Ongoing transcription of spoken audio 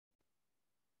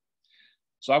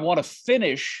So I want to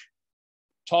finish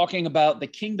talking about the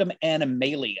Kingdom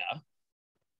Animalia.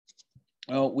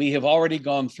 We have already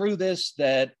gone through this,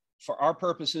 that for our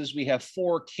purposes, we have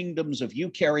 4 kingdoms of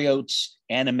eukaryotes: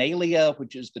 Animalia,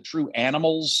 which is the true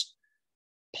animals;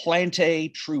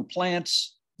 Plantae, true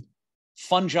plants;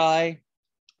 Fungi,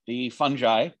 the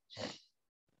fungi;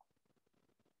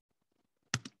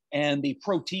 and the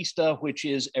Protista, which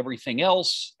is everything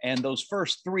else. And those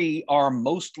first 3 are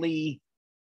mostly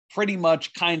pretty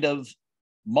much kind of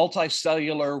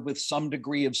multicellular with some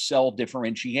degree of cell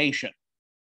differentiation.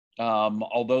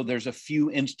 Although there's a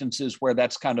few instances where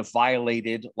that's kind of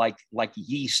violated, like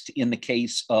yeast in the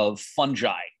case of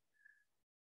fungi.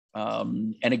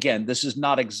 And again, this is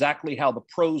not exactly how the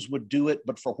pros would do it,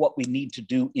 but for what we need to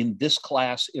do in this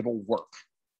class, it'll work.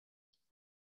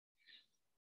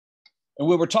 And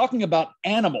we were talking about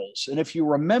animals. And if you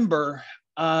remember,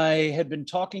 I had been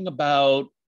talking about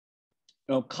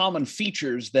common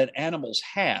features that animals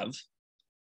have.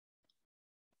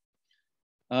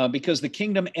 Because the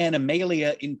Kingdom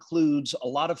Animalia includes a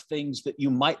lot of things that you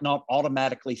might not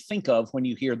automatically think of when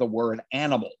you hear the word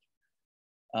animal.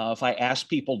 If I ask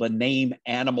people to name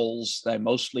animals, I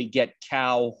mostly get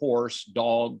cow, horse,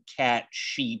 dog, cat,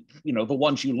 sheep, the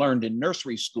ones you learned in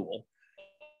nursery school.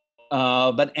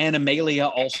 But Animalia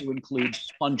also includes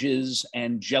sponges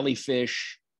and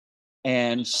jellyfish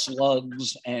and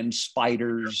slugs and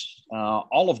spiders,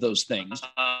 all of those things.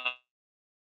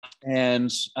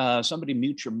 And somebody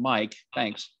mute your mic.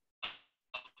 Thanks.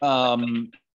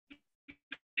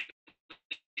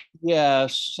 Yeah,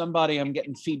 somebody, I'm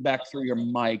getting feedback through your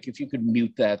mic. If you could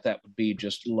mute that, that would be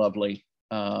just lovely.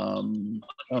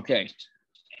 Okay.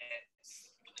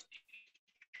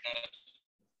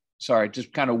 Sorry,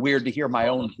 just kind of weird to hear my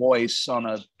own voice on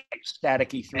a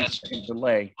staticky 3-second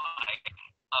delay.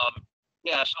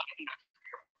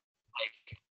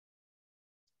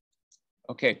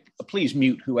 Okay, please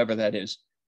mute whoever that is.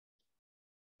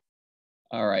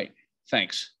 All right,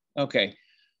 thanks. Okay.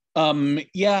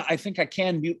 Yeah, I think I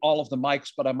can mute all of the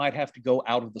mics, but I might have to go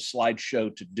out of the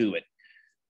slideshow to do it.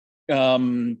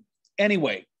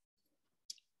 Anyway,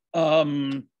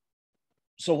 so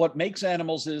what makes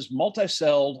animals is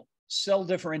multicelled, cell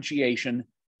differentiation,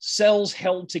 cells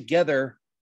held together,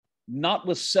 not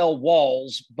with cell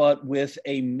walls, but with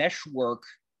a meshwork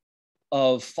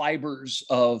of fibers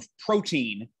of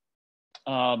protein,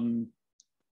 the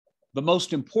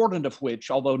most important of which,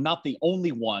 although not the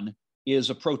only one, is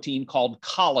a protein called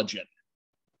collagen.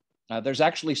 There's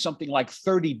actually something like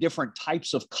 30 different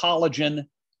types of collagen,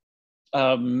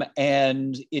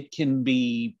 and it can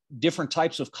be different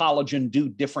types of collagen do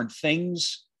different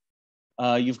things.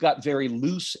 You've got very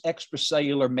loose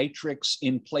extracellular matrix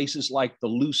in places like the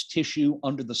loose tissue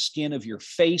under the skin of your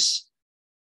face.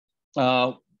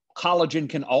 Collagen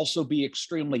can also be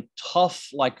extremely tough,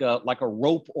 like a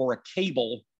rope or a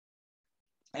cable,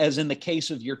 as in the case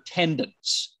of your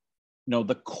tendons,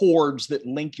 the cords that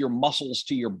link your muscles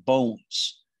to your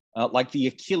bones, like the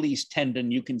Achilles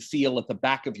tendon you can feel at the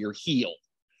back of your heel,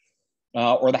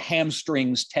 or the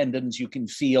hamstrings tendons you can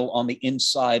feel on the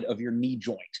inside of your knee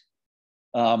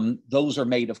joint. Those are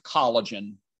made of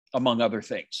collagen, among other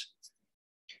things.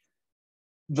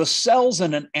 The cells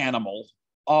in an animal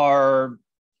are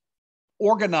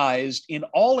organized in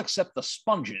all except the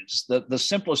sponges, the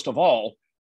simplest of all.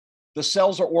 The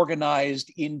cells are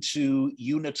organized into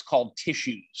units called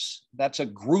tissues. That's a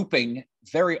grouping,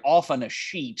 very often a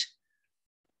sheet,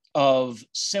 of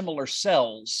similar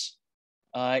cells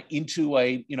into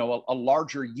a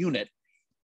larger unit.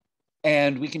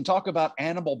 And we can talk about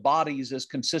animal bodies as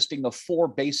consisting of 4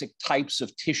 basic types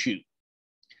of tissue.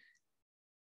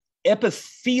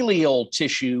 Epithelial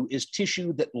tissue is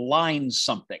tissue that lines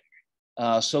something.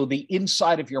 So the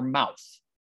inside of your mouth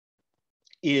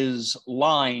is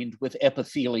lined with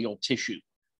epithelial tissue.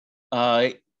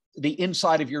 The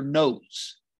inside of your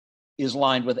nose is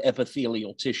lined with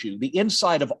epithelial tissue. The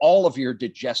inside of all of your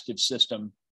digestive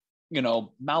system,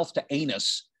 mouth to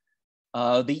anus,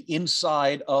 the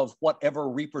inside of whatever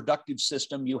reproductive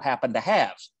system you happen to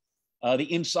have,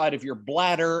 the inside of your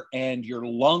bladder and your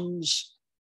lungs,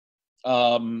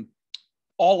 all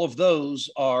of those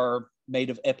are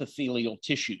made of epithelial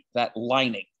tissue, that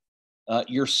lining.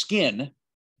 Your skin,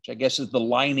 which I guess is the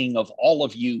lining of all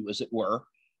of you, as it were,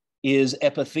 is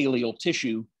epithelial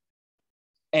tissue.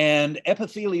 And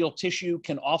epithelial tissue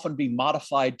can often be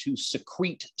modified to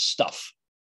secrete stuff.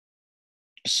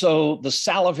 So the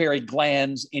salivary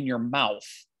glands in your mouth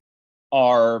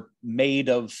are made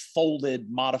of folded,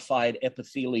 modified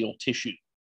epithelial tissue.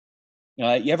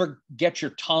 You ever get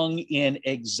your tongue in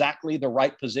exactly the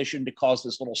right position to cause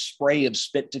this little spray of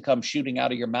spit to come shooting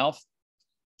out of your mouth?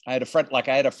 I had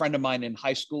a friend of mine in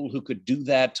high school who could do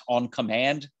that on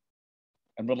command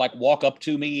and would like walk up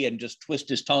to me and just twist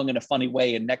his tongue in a funny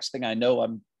way. And next thing I know,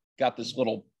 I'm got this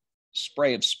little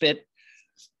spray of spit.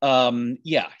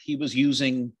 Yeah, he was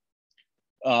using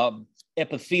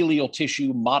epithelial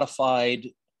tissue modified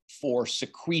for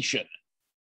secretion.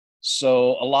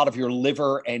 So a lot of your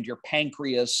liver and your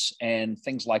pancreas and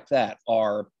things like that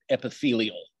are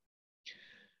epithelial.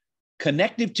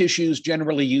 Connective tissue is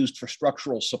generally used for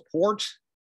structural support.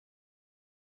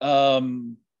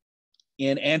 In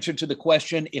answer to the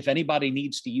question, if anybody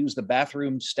needs to use the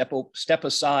bathroom, step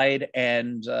aside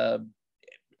and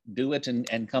do it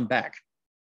and come back.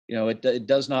 You know, it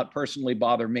does not personally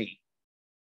bother me.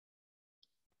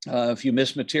 If you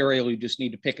miss material, you just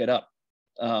need to pick it up.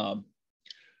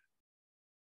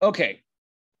 Okay,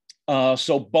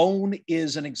 so bone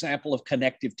is an example of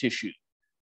connective tissue.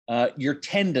 Your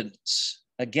tendons,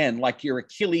 again, like your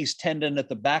Achilles tendon at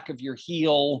the back of your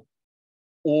heel,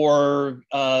 or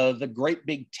the great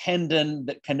big tendon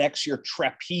that connects your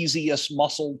trapezius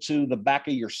muscle to the back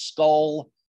of your skull,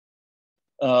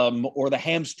 or the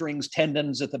hamstrings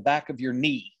tendons at the back of your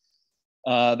knee.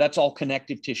 That's all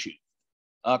connective tissue.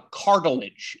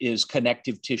 Cartilage is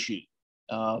connective tissue.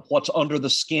 What's under the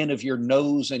skin of your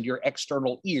nose and your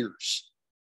external ears.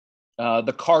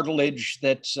 The cartilage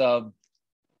that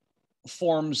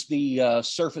forms the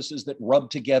surfaces that rub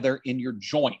together in your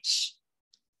joints,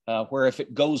 where if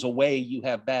it goes away, you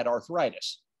have bad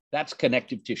arthritis. That's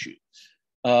connective tissue.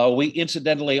 We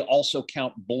incidentally also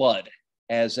count blood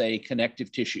as a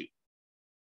connective tissue.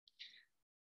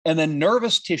 And then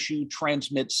nervous tissue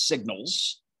transmits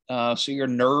signals. So your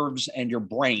nerves and your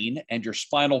brain and your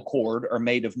spinal cord are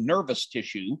made of nervous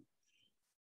tissue.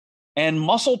 And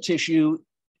muscle tissue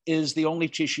is the only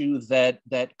tissue that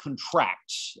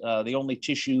contracts, the only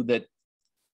tissue that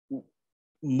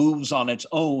moves on its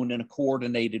own in a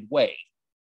coordinated way.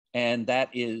 And that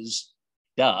is,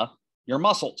 your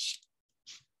muscles.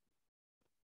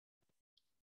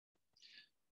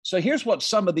 So here's what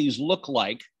some of these look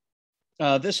like.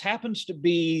 This happens to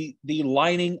be the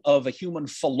lining of a human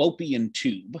fallopian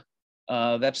tube.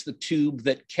 That's the tube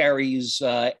that carries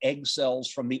egg cells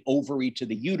from the ovary to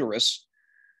the uterus.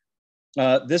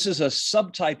 This is a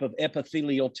subtype of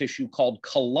epithelial tissue called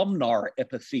columnar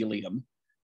epithelium.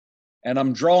 And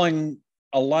I'm drawing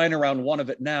a line around one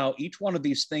of it now. Each one of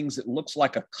these things that looks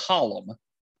like a column.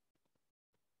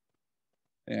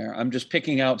 There, I'm just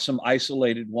picking out some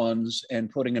isolated ones and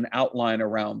putting an outline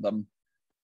around them.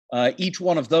 Each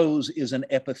one of those is an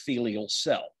epithelial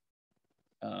cell.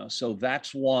 So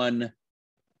that's one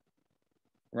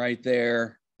right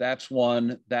there. That's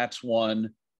one. That's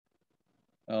one.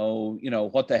 Oh, you know,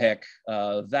 what the heck?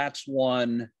 That's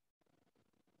one.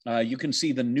 You can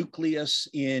see the nucleus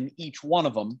in each one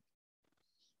of them.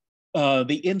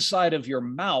 The inside of your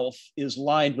mouth is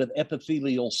lined with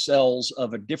epithelial cells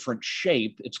of a different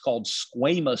shape. It's called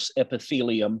squamous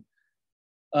epithelium.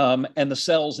 And the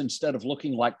cells, instead of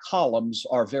looking like columns,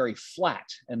 are very flat,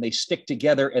 and they stick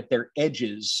together at their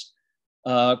edges,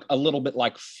 a little bit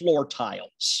like floor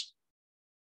tiles.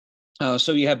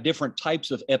 So you have different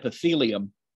types of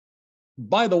epithelium.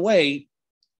 By the way,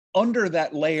 under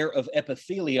that layer of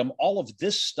epithelium, all of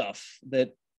this stuff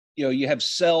that, you know, you have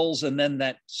cells and then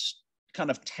that kind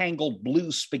of tangled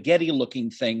blue spaghetti looking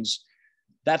things,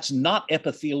 that's not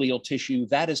epithelial tissue,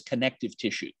 that is connective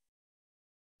tissue.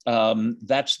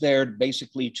 That's there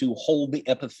basically to hold the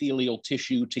epithelial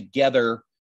tissue together,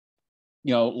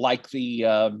 you know, like the,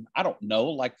 I don't know,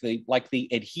 like the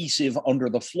adhesive under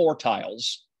the floor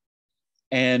tiles,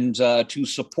 and to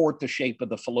support the shape of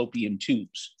the fallopian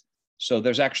tubes. So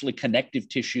there's actually connective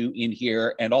tissue in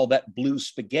here, and all that blue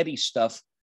spaghetti stuff,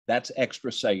 that's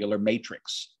extracellular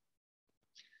matrix.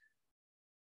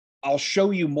 I'll show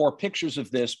you more pictures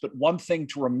of this, but one thing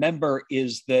to remember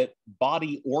is that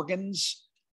body organs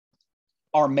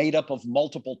are made up of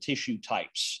multiple tissue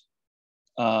types.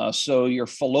 So your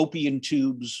fallopian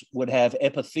tubes would have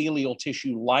epithelial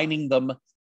tissue lining them,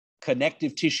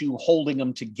 connective tissue holding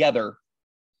them together,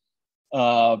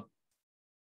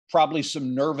 probably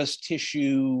some nervous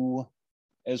tissue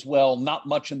as well, not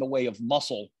much in the way of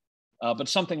muscle, but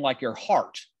something like your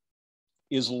heart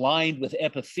is lined with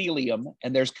epithelium,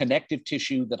 and there's connective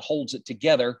tissue that holds it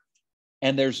together,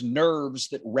 and there's nerves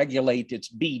that regulate its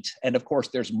beat, and of course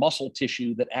there's muscle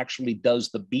tissue that actually does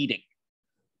the beating.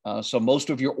 So most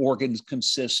of your organs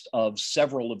consist of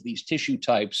several of these tissue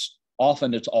types.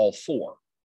 Often it's all four.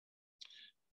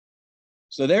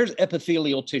 So there's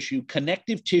epithelial tissue.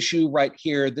 Connective tissue right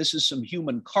here, this is some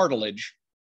human cartilage.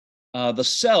 The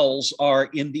cells are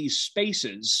in these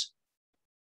spaces.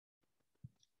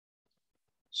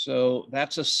 So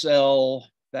that's a cell,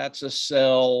 that's a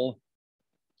cell.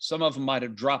 Some of them might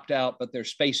have dropped out, but there's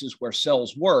spaces where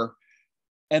cells were.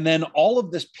 And then all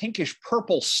of this pinkish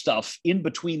purple stuff in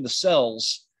between the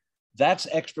cells, that's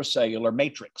extracellular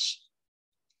matrix.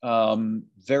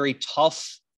 Very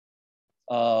tough,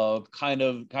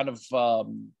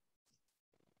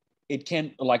 it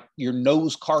can, like your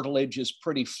nose cartilage is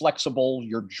pretty flexible.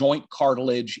 Your joint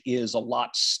cartilage is a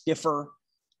lot stiffer,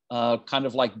 kind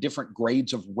of like different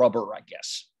grades of rubber, I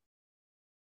guess.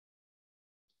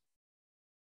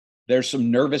 There's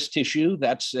some nervous tissue.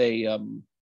 That's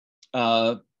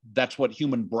what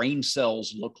human brain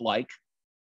cells look like.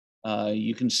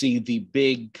 You can see the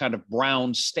big kind of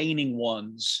brown staining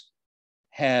ones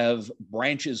have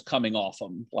branches coming off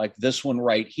them, like this one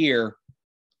right here.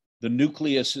 The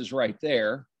nucleus is right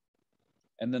there.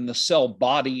 And then the cell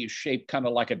body is shaped kind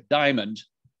of like a diamond.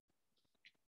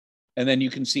 And then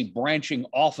you can see branching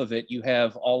off of it, you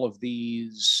have all of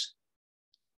these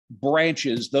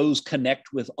branches. Those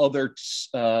connect with other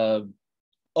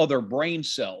brain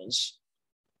cells.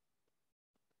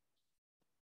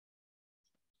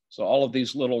 So all of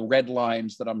these little red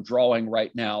lines that I'm drawing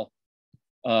right now,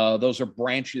 those are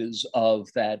branches of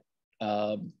that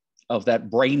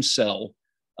brain cell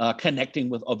connecting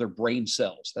with other brain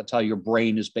cells. That's how your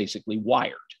brain is basically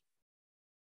wired.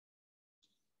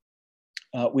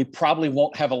 We probably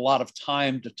won't have a lot of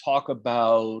time to talk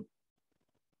about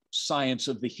science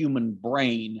of the human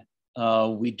brain.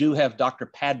 We do have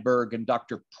Dr. Padberg and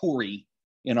Dr. Puri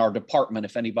in our department.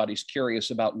 If anybody's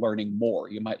curious about learning more,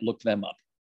 you might look them up.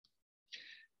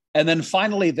 And then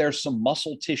finally, there's some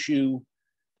muscle tissue.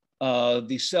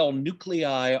 The cell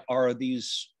nuclei are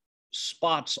these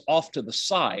spots off to the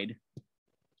side.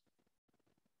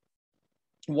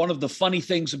 One of the funny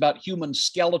things about human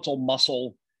skeletal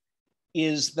muscle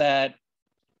is that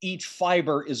each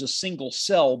fiber is a single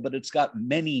cell, but it's got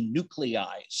many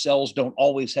nuclei. Cells don't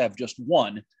always have just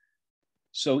one.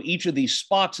 So each of these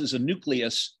spots is a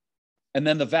nucleus, and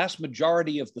then the vast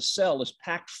majority of the cell is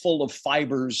packed full of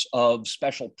fibers of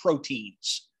special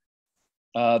proteins.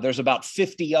 There's about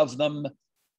 50 of them.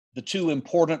 The two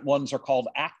important ones are called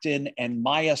actin and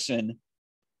myosin,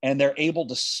 and they're able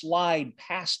to slide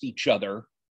past each other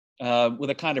with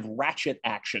a kind of ratchet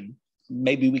action.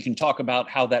 Maybe we can talk about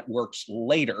how that works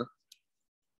later,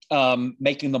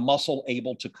 making the muscle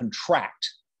able to contract.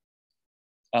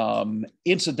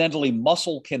 Incidentally,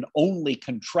 muscle can only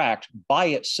contract by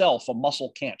itself. A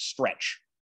muscle can't stretch.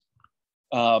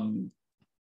 The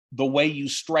way you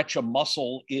stretch a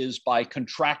muscle is by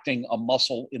contracting a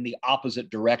muscle in the opposite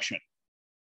direction.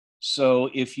 So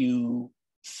if you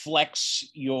flex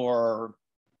your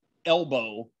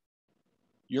elbow,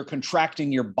 you're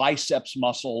contracting your biceps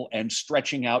muscle and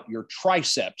stretching out your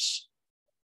triceps.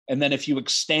 And then if you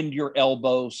extend your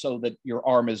elbow so that your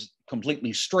arm is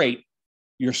completely straight,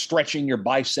 you're stretching your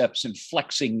biceps and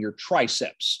flexing your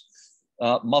triceps.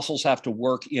 Muscles have to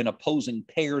work in opposing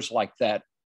pairs like that,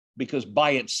 because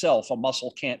by itself, a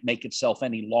muscle can't make itself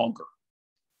any longer.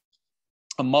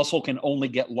 A muscle can only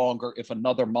get longer if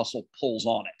another muscle pulls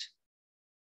on it.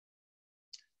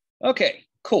 Okay,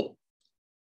 cool.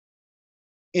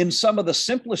 In some of the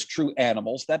simplest true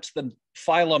animals, that's the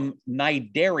phylum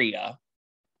Cnidaria.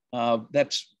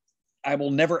 I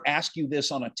will never ask you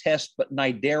this on a test, but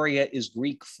Cnidaria is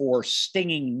Greek for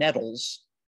stinging nettles.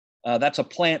 That's a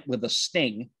plant with a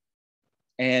sting.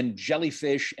 And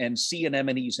jellyfish and sea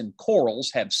anemones and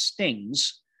corals have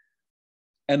stings.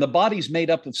 And the body's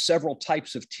made up of several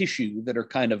types of tissue that are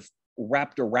kind of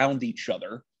wrapped around each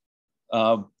other.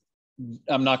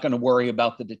 I'm not going to worry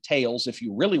about the details. If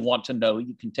you really want to know,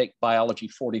 you can take Biology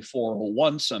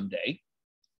 4401 someday.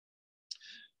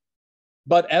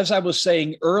 But as I was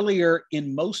saying earlier,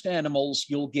 in most animals,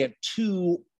 you'll get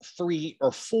 2, 3,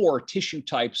 or 4 tissue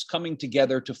types coming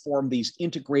together to form these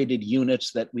integrated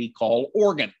units that we call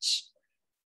organs.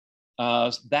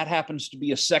 That happens to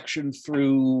be a section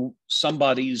through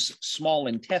somebody's small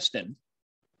intestine.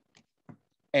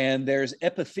 And there's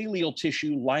epithelial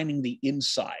tissue lining the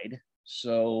inside.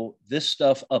 So this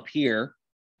stuff up here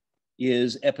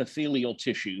is epithelial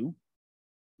tissue.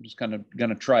 I'm just kind of going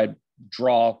to try to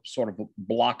draw sort of a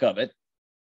block of it.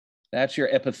 That's your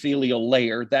epithelial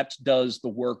layer. That does the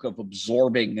work of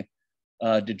absorbing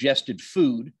digested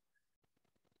food.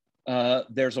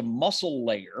 There's a muscle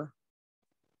layer.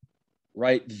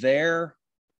 Right there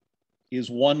is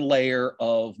one layer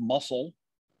of muscle.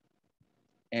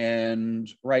 And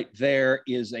right there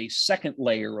is a second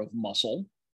layer of muscle.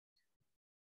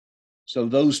 So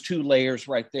those 2 layers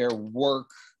right there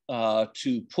work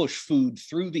to push food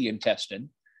through the intestine.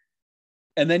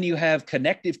 And then you have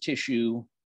connective tissue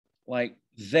like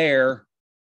there,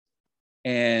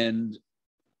 and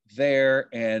there,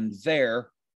 and there,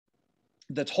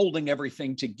 that's holding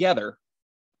everything together.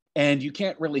 And you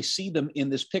can't really see them in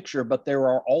this picture, but there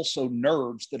are also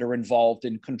nerves that are involved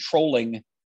in controlling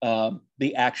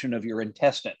the action of your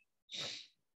intestine.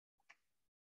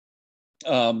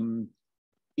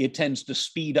 It tends to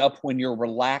speed up when you're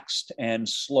relaxed and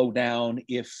slow down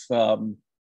if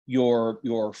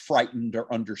you're frightened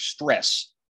or under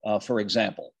stress, for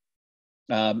example.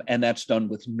 And that's done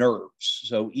with nerves.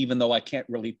 So even though I can't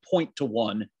really point to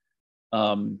one,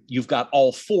 you've got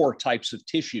all four types of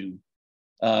tissue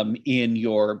in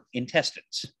your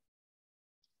intestines.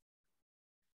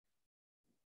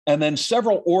 And then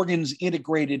several organs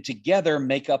integrated together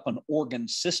make up an organ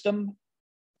system.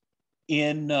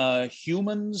 In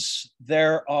humans,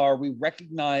 we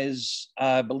recognize,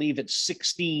 I believe it's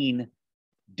 16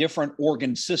 different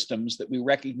organ systems that we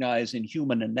recognize in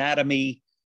human anatomy.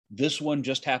 This one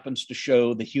just happens to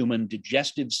show the human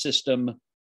digestive system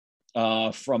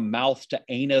from mouth to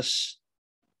anus.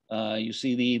 You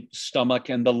see the stomach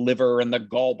and the liver and the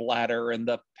gallbladder and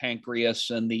the pancreas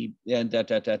and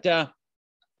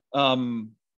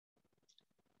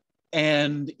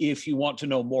and if you want to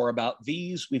know more about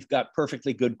these, we've got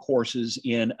perfectly good courses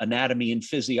in anatomy and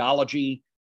physiology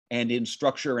and in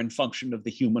structure and function of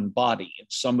the human body. And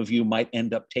some of you might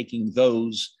end up taking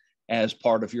those as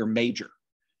part of your major.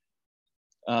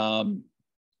 Of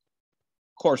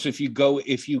course, if you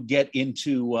get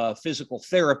into physical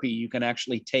therapy, you can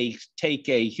actually take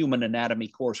a human anatomy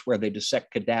course where they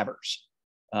dissect cadavers,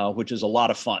 which is a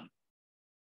lot of fun.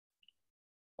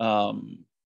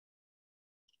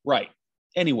 Right.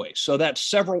 Anyway, so that's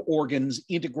several organs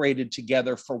integrated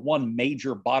together for one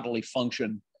major bodily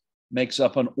function makes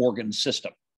up an organ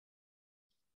system.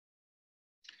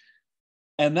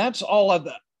 And that's all of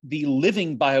the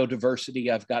living biodiversity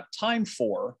I've got time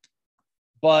for.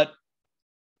 But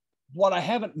what I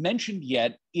haven't mentioned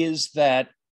yet is that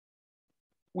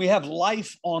we have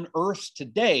life on Earth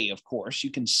today, of course. You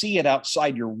can see it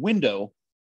outside your window.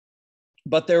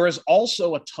 But there is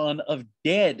also a ton of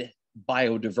dead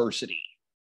biodiversity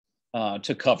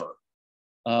to cover,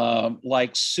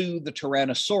 like Sue the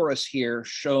Tyrannosaurus here,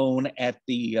 shown at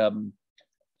the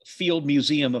Field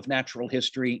Museum of Natural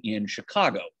History in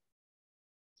Chicago.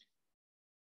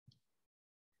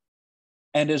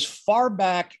 And as far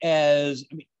back as,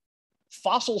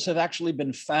 fossils have actually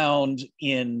been found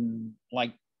in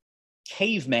like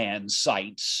caveman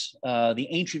sites. The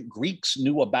ancient Greeks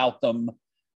knew about them.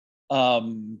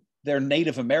 They're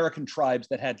Native American tribes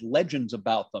that had legends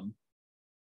about them.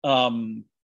 And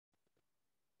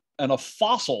a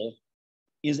fossil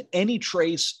is any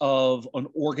trace of an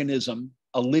organism,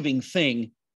 a living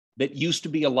thing that used to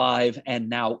be alive and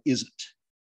now isn't.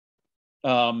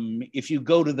 If you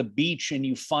go to the beach and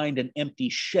you find an empty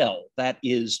shell, that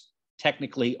is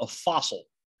technically a fossil.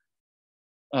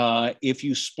 If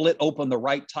you split open the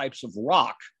right types of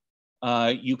rock,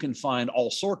 you can find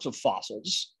all sorts of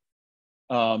fossils.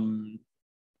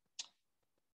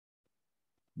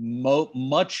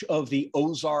 Much of the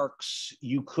Ozarks,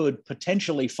 you could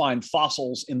potentially find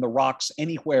fossils in the rocks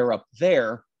anywhere up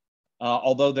there,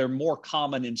 although they're more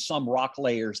common in some rock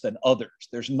layers than others.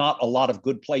 There's not a lot of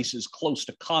good places close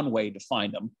to Conway to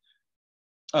find them.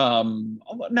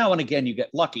 Now and again, you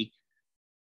get lucky.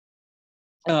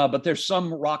 But there's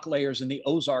some rock layers in the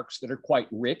Ozarks that are quite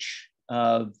rich.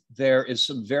 There is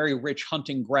some very rich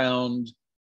hunting ground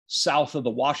south of the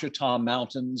Ouachita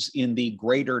Mountains in the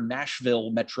greater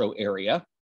Nashville metro area,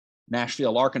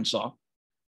 Nashville, Arkansas.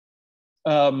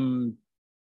 Yeah,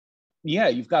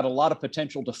 you've got a lot of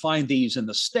potential to find these in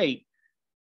the state.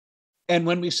 And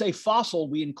when we say fossil,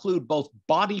 we include both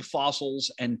body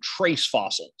fossils and trace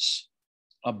fossils.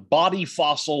 A body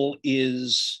fossil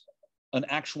is an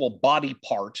actual body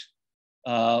part,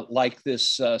 like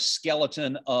this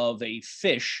skeleton of a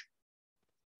fish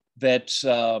that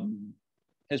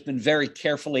has been very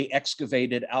carefully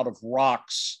excavated out of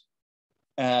rocks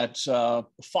at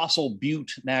Fossil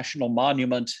Butte National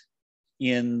Monument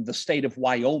in the state of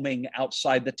Wyoming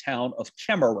outside the town of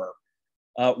Kemmerer.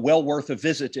 Well worth a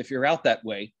visit if you're out that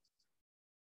way.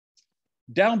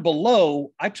 Down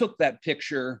below, I took that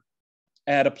picture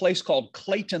at a place called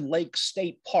Clayton Lake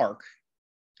State Park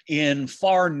in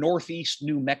far northeast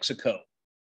New Mexico,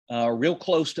 real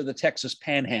close to the Texas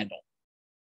Panhandle.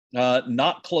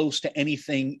 Not close to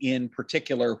anything in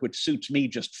particular, which suits me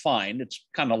just fine. It's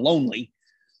kind of lonely.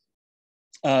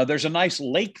 There's a nice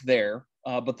lake there,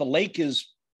 but the lake is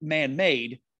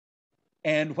man-made.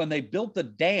 And when they built the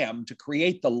dam to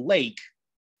create the lake,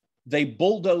 they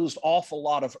bulldozed off a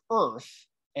lot of earth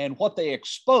And what they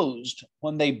exposed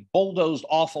when they bulldozed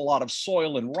off a lot of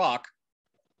soil and rock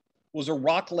was a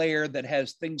rock layer that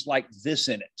has things like this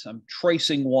in it. I'm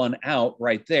tracing one out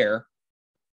right there.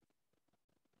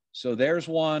 So there's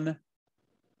one.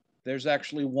 There's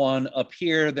actually one up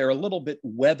here. They're a little bit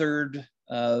weathered.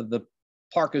 The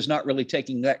park is not really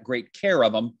taking that great care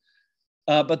of them,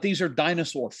 but these are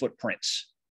dinosaur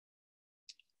footprints.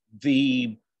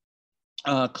 The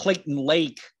Clayton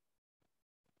Lake,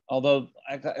 although,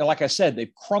 like I said,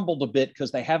 they've crumbled a bit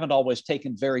because they haven't always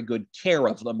taken very good care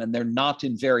of them, and they're not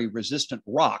in very resistant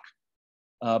rock.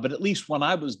 But at least when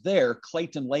I was there,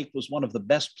 Clayton Lake was one of the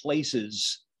best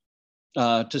places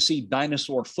to see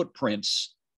dinosaur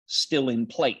footprints still in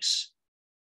place.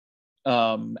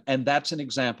 And that's an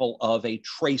example of a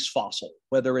trace fossil,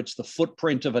 whether it's the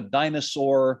footprint of a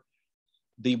dinosaur,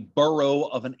 the burrow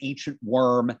of an ancient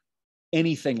worm,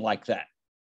 anything like that.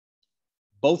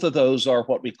 Both of those are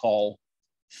what we call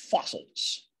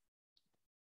fossils.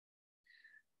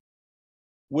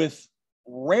 With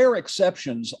rare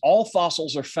exceptions, all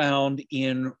fossils are found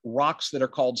in rocks that are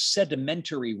called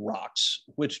sedimentary rocks,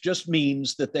 which just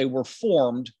means that they were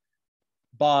formed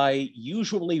by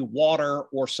usually water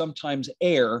or sometimes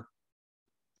air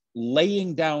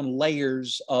laying down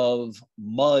layers of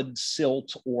mud,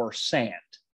 silt, or sand.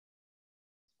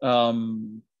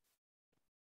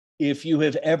 If you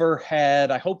have ever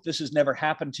had, I hope this has never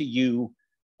happened to you,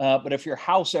 but if your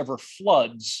house ever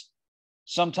floods,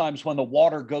 sometimes when the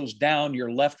water goes down,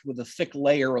 you're left with a thick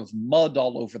layer of mud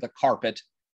all over the carpet.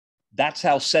 That's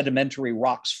how sedimentary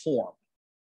rocks form.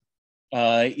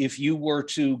 If you were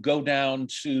to go down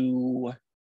to,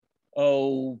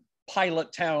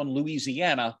 Pilot Town,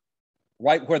 Louisiana,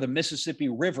 right where the Mississippi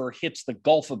River hits the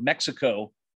Gulf of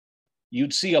Mexico,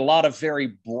 you'd see a lot of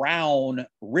very brown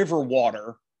river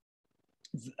water,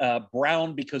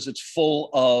 brown because it's full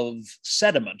of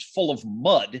sediment, full of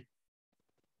mud,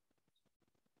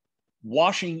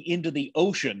 washing into the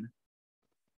ocean.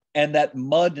 And that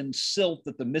mud and silt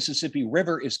that the Mississippi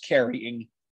River is carrying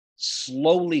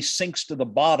slowly sinks to the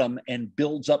bottom and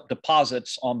builds up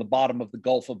deposits on the bottom of the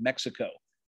Gulf of Mexico.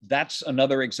 That's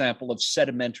another example of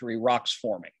sedimentary rocks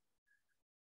forming.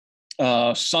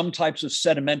 Some types of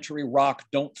sedimentary rock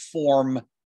don't form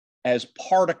as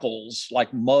particles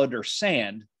like mud or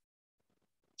sand.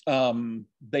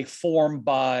 They form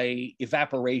by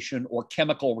evaporation or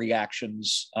chemical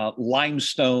reactions.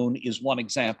 Limestone is one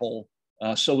example.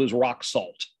 So is rock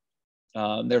salt.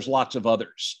 There's lots of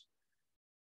others.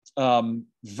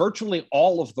 Virtually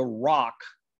all of the rock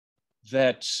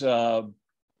that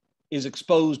is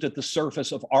exposed at the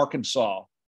surface of Arkansas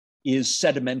is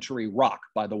sedimentary rock,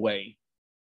 by the way.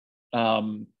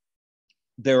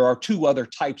 There are two other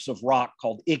types of rock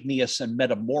called igneous and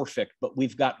metamorphic, but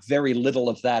we've got very little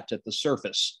of that at the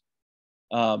surface,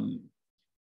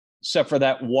 except for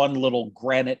that one little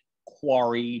granite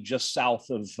quarry just south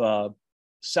of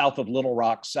Little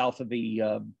Rock, south of the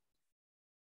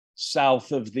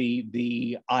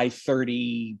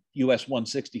I-30 US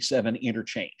 167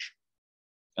 interchange.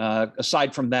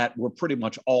 Aside from that, we're pretty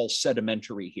much all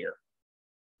sedimentary here.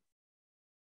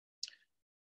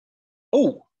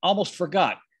 Oh, almost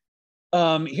forgot.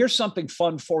 Here's something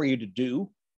fun for you to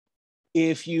do.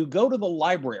 If you go to the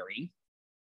library,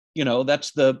 you know,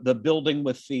 that's the building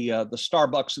with the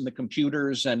Starbucks and the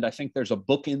computers, and I think there's a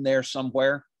book in there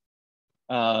somewhere.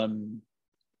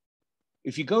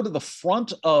 If you go to the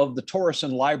front of the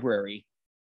Torreson Library,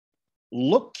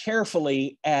 look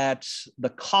carefully at the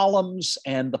columns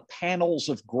and the panels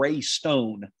of gray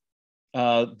stone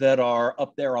that are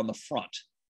up there on the front.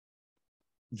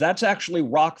 That's actually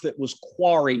rock that was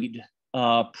quarried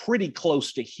pretty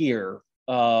close to here,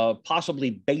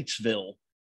 possibly Batesville.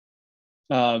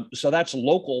 So that's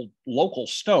local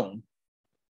stone.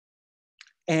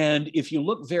 And if you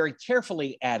look very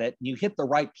carefully at it and you hit the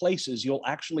right places, you'll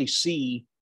actually see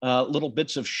little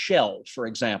bits of shell, for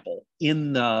example,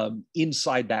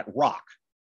 inside that rock.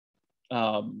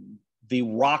 The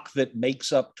rock that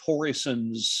makes up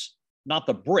Torreson's, not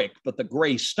the brick, but the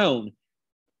gray stone,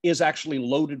 is actually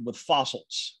loaded with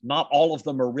fossils. Not all of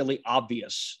them are really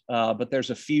obvious, but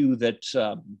there's a few that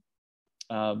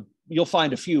you'll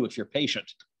find a few if you're patient.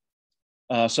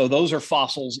 So those are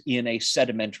fossils in a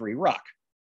sedimentary rock.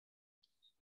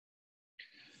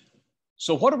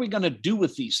 So what are we going to do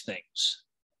with these things?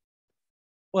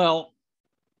 Well,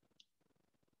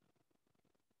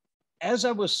 as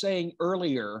I was saying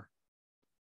earlier,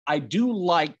 I do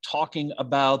like talking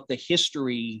about the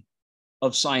history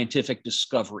of scientific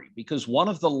discovery, because one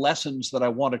of the lessons that I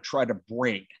want to try to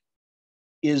bring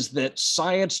is that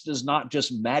science does not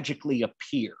just magically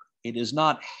appear. It is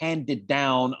not handed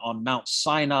down on Mount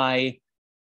Sinai.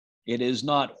 It is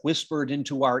not whispered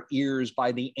into our ears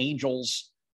by the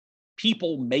angels.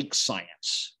 People make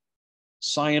science.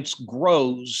 Science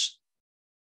grows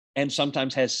and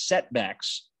sometimes has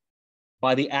setbacks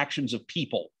by the actions of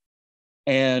people.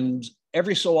 And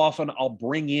every so often, I'll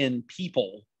bring in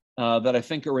people that I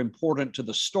think are important to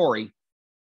the story.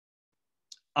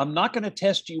 I'm not going to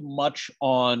test you much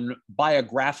on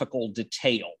biographical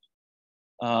detail.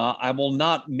 I will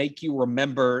not make you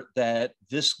remember that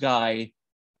this guy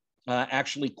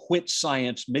actually quit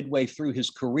science midway through his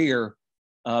career,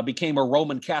 became a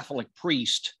Roman Catholic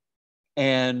priest,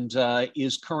 and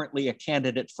is currently a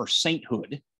candidate for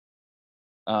sainthood.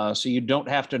 So you don't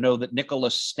have to know that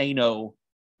Nicholas Steno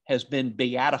has been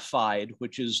beatified,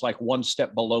 which is like one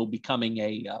step below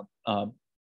becoming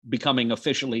becoming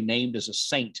officially named as a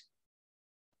saint.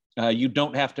 You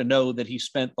don't have to know that he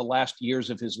spent the last years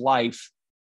of his life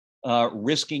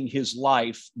risking his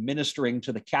life ministering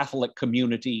to the Catholic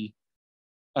community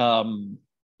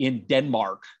in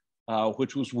Denmark,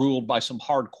 which was ruled by some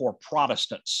hardcore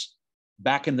Protestants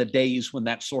back in the days when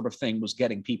that sort of thing was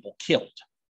getting people killed.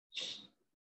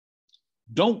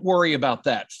 Don't worry about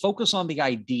that. Focus on the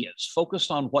ideas. Focus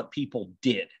on what people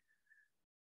did.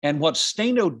 And what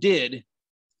Steno did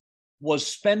was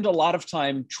spend a lot of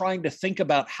time trying to think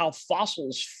about how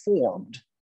fossils formed,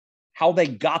 how they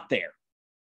got there.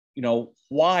 You know,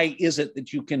 why is it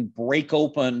that you can break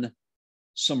open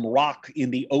some rock in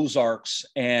the Ozarks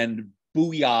and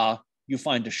booyah, you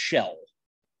find a shell?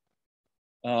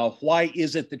 Why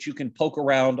is it that you can poke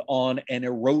around on an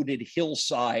eroded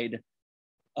hillside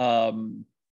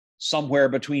somewhere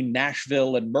between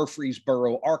Nashville and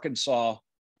Murfreesboro, Arkansas,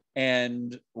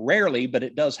 and rarely, but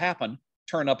it does happen,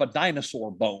 turn up a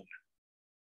dinosaur bone?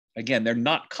 Again, they're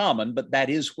not common, but that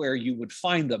is where you would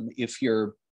find them if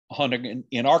you're hunting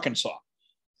in Arkansas.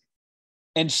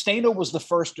 And Steno was the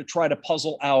first to try to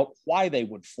puzzle out why they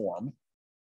would form.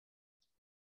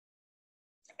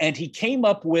 And he came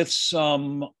up with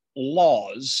some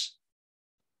laws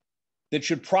that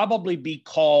should probably be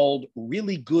called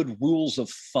really good rules of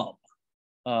thumb.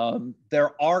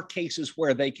 There are cases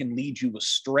where they can lead you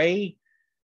astray.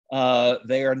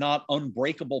 They are not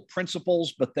unbreakable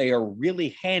principles, but they are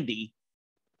really handy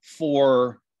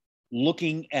for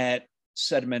looking at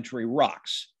sedimentary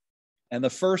rocks. And the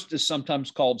first is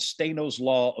sometimes called Steno's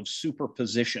law of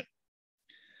superposition.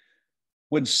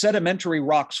 When sedimentary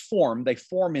rocks form, they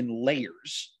form in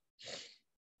layers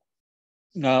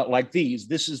like these.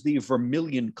 This is the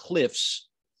Vermilion Cliffs,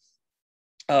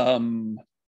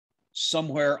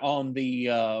 somewhere on the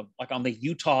like on the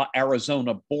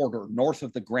Utah-Arizona border, north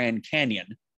of the Grand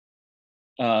Canyon.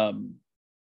 And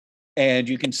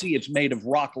you can see it's made of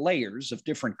rock layers of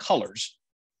different colors.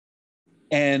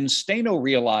 And Steno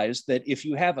realized that if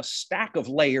you have a stack of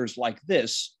layers like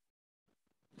this,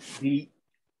 the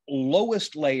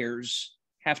lowest layers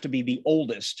have to be the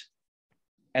oldest,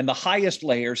 and the highest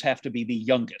layers have to be the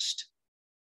youngest.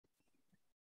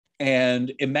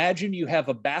 And imagine you have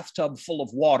a bathtub full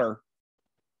of water,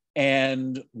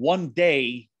 and one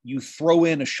day you throw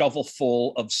in a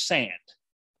shovelful of sand.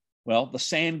 Well, the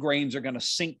sand grains are going to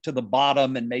sink to the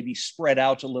bottom and maybe spread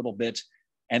out a little bit,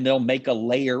 and they'll make a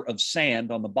layer of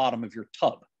sand on the bottom of your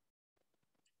tub.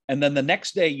 And then the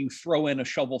next day you throw in a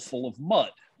shovelful of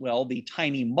mud. Well, the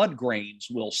tiny mud grains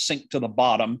will sink to the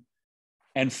bottom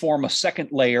and form a second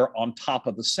layer on top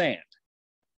of the sand.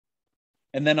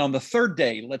 And then on the third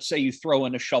day, let's say you throw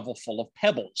in a shovelful of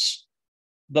pebbles.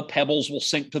 The pebbles will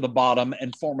sink to the bottom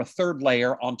and form a third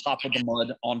layer on top of the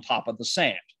mud, on top of the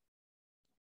sand.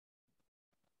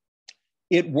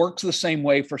 It works the same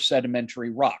way for sedimentary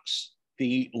rocks.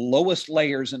 The lowest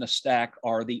layers in a stack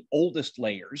are the oldest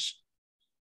layers.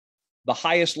 The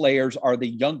highest layers are the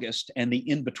youngest, and the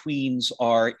in-betweens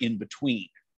are in between.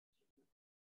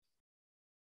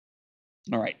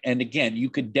 All right, and again,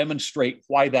 you could demonstrate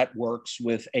why that works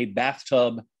with a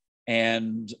bathtub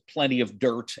and plenty of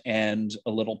dirt and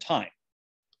a little time.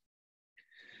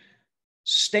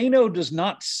 Steno does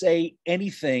not say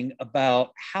anything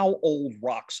about how old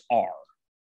rocks are.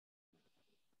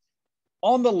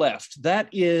 On the left, that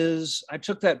is, I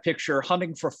took that picture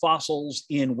hunting for fossils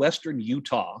in western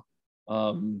Utah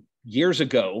years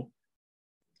ago.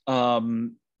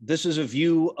 This is a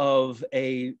view of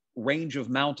a range of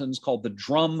mountains called the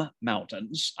Drum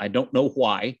Mountains. I don't know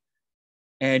why.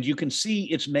 And you can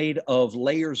see it's made of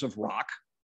layers of rock.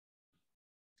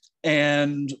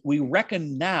 And we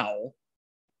reckon now,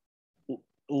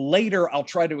 later I'll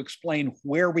try to explain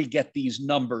where we get these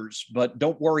numbers, but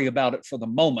don't worry about it for the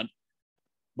moment.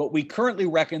 But we currently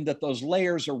reckon that those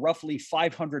layers are roughly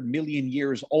 500 million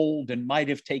years old and might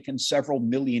have taken several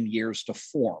million years to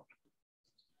form.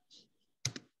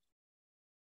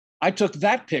 I took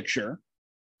that picture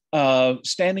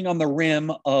standing on the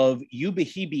rim of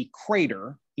Ubehebe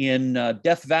Crater in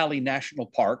Death Valley National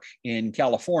Park in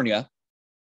California.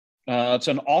 It's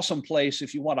an awesome place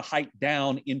if you want to hike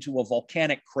down into a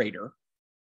volcanic crater.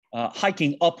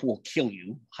 Hiking up will kill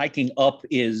you. Hiking up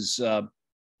is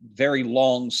very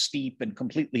long, steep, and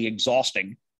completely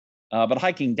exhausting. But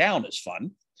hiking down is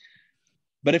fun.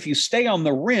 But if you stay on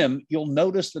the rim, you'll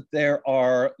notice that there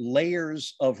are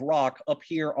layers of rock up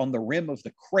here on the rim of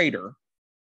the crater.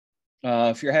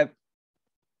 They're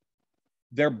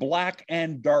black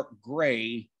and dark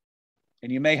gray,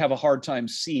 and you may have a hard time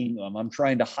seeing them. I'm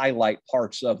trying to highlight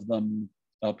parts of them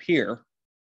up here.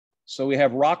 So we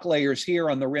have rock layers here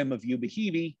on the rim of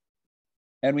Ubehebe,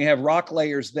 and we have rock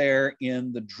layers there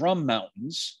in the Drum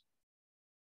Mountains.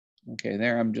 Okay,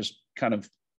 there I'm just kind of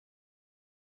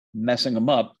messing them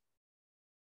up.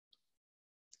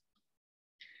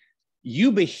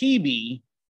 Ubehebe,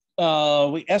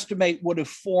 we estimate would have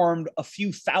formed a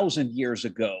few thousand years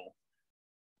ago.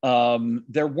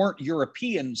 There weren't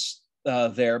Europeans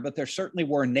there, but there certainly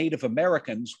were Native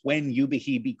Americans when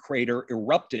Ubehebe Crater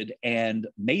erupted and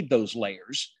made those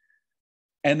layers.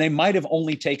 And they might have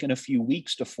only taken a few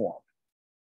weeks to form.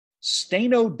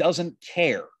 Steno doesn't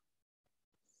care.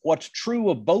 What's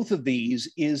true of both of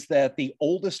these is that the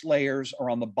oldest layers are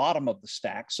on the bottom of the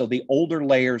stack. So the older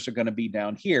layers are going to be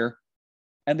down here,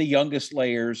 and the youngest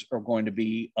layers are going to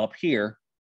be up here.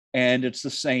 And it's the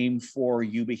same for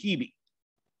Ubehebe.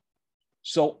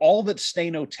 So all that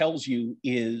Steno tells you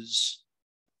is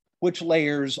which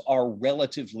layers are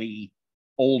relatively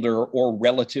older or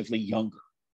relatively younger.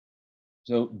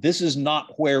 So this is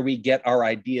not where we get our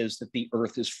ideas that the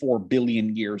Earth is 4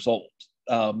 billion years old.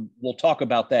 We'll talk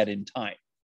about that in time.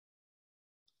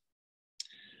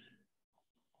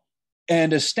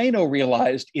 And as Steno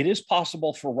realized, it is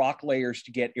possible for rock layers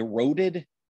to get eroded.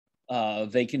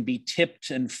 They can be tipped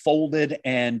and folded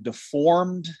and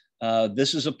deformed.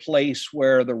 This is a place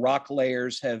where the rock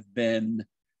layers have been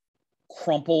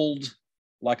crumpled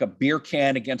like a beer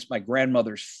can against my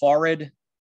grandmother's forehead.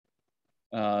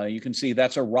 You can see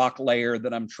that's a rock layer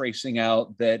that I'm tracing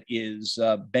out that is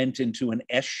bent into an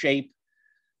S shape.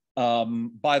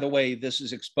 By the way, this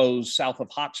is exposed south of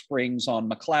Hot Springs on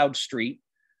McLeod Street.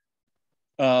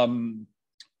 The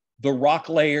rock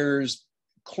layers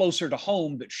closer to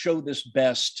home that show this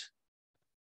best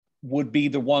would be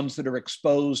the ones that are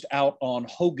exposed out on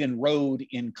Hogan Road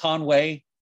in Conway,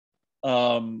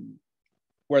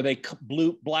 where they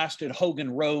blasted Hogan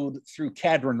Road through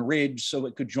Cadron Ridge so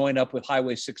it could join up with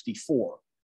Highway 64.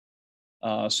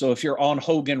 So if you're on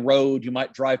Hogan Road, you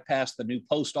might drive past the new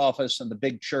post office and the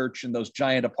big church and those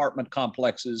giant apartment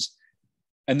complexes.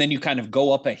 And then you kind of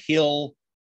go up a hill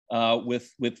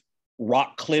with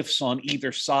rock cliffs on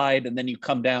either side. And then you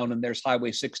come down and there's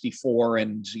Highway 64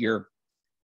 and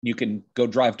you can go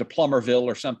drive to Plummerville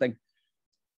or something.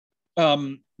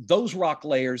 Those rock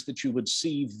layers that you would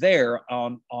see there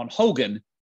on Hogan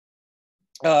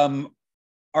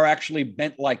are actually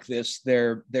bent like this.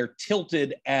 They're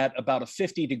tilted at about a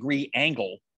 50-degree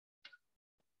angle.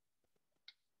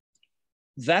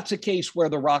 That's a case where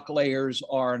the rock layers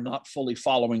are not fully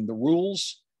following the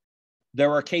rules.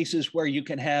 There are cases where you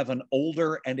can have an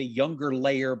older and a younger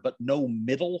layer, but no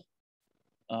middle.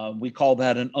 We call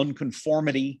that an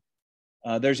unconformity.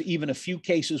 There's even a few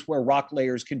cases where rock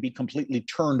layers can be completely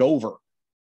turned over.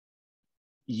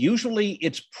 Usually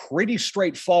it's pretty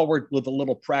straightforward with a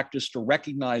little practice to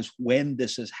recognize when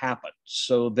this has happened.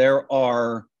 So there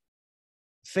are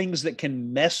things that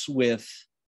can mess with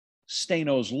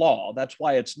Steno's law. That's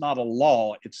why it's not a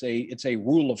law, it's a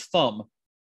rule of thumb.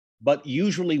 But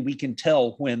usually we can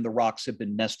tell when the rocks have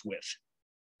been messed with.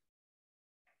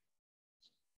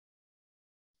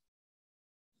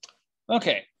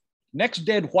 Okay. Next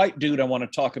dead white dude I want to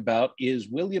talk about is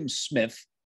William Smith,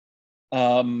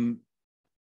 better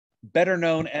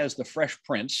known as the Fresh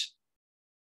Prince.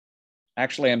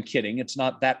 Actually, I'm kidding. It's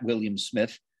not that William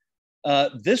Smith.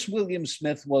 This William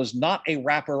Smith was not a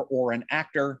rapper or an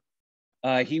actor.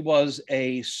 He was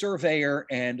a surveyor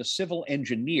and a civil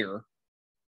engineer,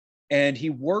 and he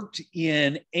worked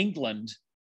in England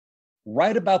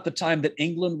right about the time that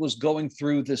England was going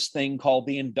through this thing called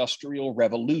the Industrial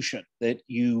Revolution that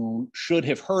you should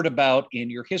have heard about in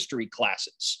your history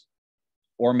classes,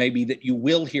 or maybe that you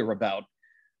will hear about.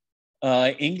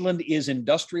 England is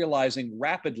industrializing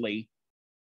rapidly.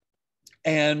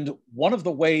 And one of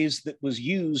the ways that was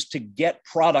used to get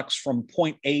products from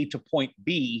point A to point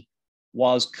B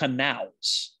was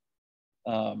canals.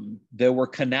 There were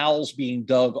canals being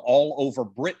dug all over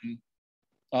Britain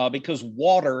because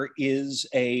water is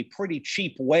a pretty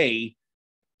cheap way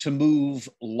to move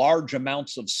large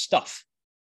amounts of stuff.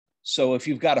 So if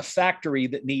you've got a factory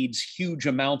that needs huge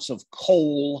amounts of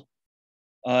coal,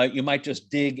 you might just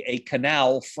dig a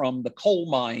canal from the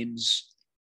coal mines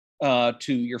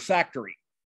to your factory.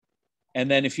 And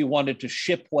then if you wanted to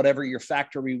ship whatever your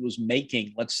factory was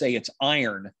making, let's say it's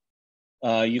iron,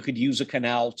 you could use a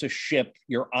canal to ship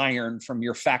your iron from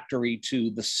your factory to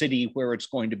the city where it's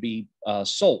going to be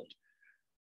sold.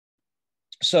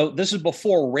 So this is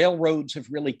before railroads have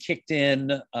really kicked in.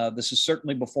 This is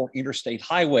certainly before interstate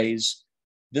highways.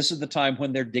 This is the time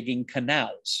when they're digging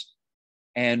canals.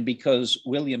 And because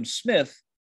William Smith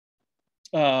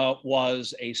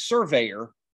was a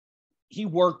surveyor, he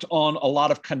worked on a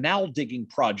lot of canal digging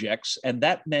projects, and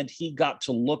that meant he got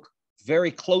to look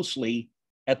very closely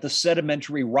at the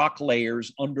sedimentary rock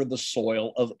layers under the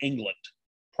soil of England,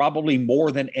 probably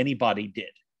more than anybody did.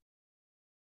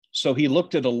 So he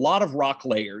looked at a lot of rock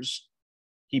layers.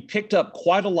 He picked up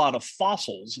quite a lot of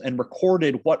fossils and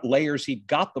recorded what layers he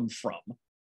got them from.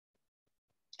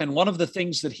 And one of the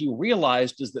things that he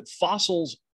realized is that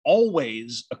fossils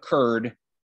always occurred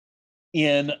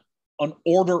in an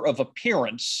order of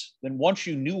appearance. Then once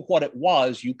you knew what it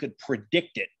was, you could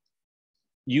predict it.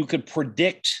 You could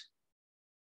predict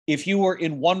if you were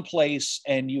in one place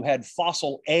and you had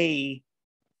fossil A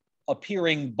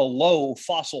appearing below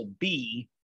fossil B,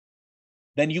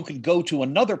 then you could go to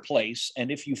another place,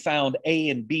 and if you found A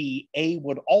and B, A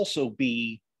would also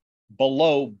be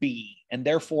below B, and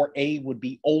therefore A would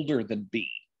be older than B.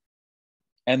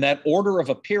 And that order of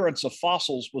appearance of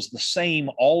fossils was the same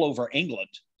all over England.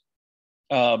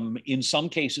 In some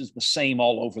cases, the same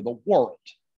all over the world.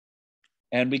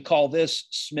 And we call this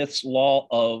Smith's law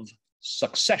of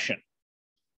succession.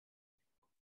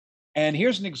 And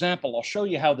here's an example. I'll show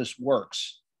you how this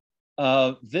works.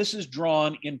 This is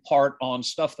drawn in part on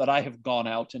stuff that I have gone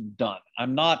out and done.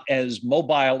 I'm not as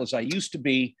mobile as I used to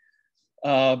be,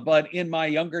 but in my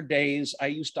younger days, I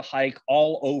used to hike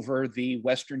all over the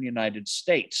Western United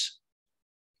States.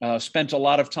 Spent a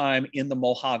lot of time in the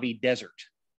Mojave Desert.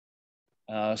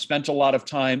 Spent a lot of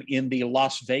time in the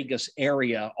Las Vegas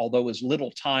area, although as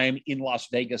little time in Las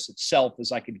Vegas itself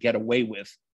as I could get away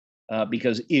with,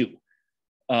 because ew.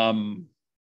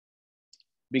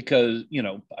 Because, you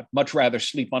know, I'd much rather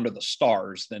sleep under the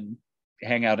stars than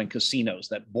hang out in casinos.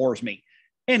 That bores me.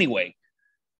 Anyway,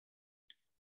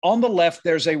 on the left,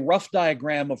 there's a rough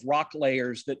diagram of rock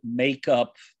layers that make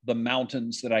up the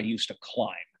mountains that I used to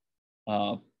climb.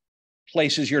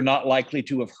 Places you're not likely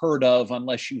to have heard of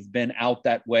unless you've been out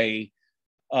that way,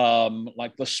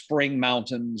 like the Spring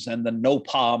Mountains and the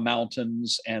Nopah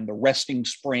Mountains and the Resting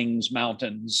Springs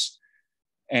Mountains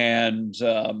and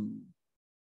there's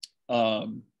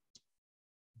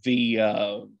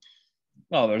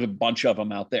a bunch of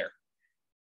them out there.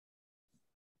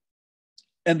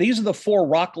 And these are the four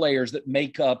rock layers that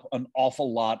make up an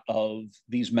awful lot of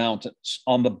these mountains.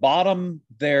 On the bottom,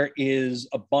 there is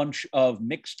a bunch of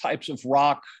mixed types of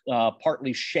rock,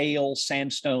 partly shale,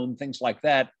 sandstone, things like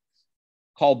that,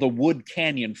 called the Wood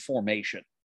Canyon Formation,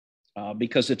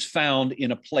 because it's found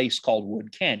in a place called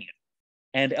Wood Canyon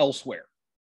and elsewhere.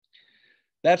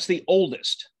 That's the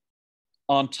oldest.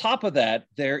 On top of that,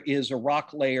 there is a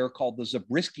rock layer called the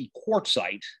Zabriskie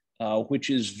Quartzite, which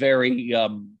is very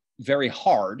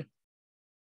hard.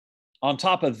 On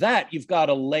top of that, you've got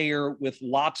a layer with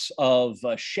lots of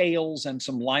shales and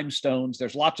some limestones.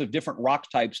 There's lots of different rock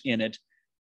types in it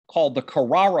called the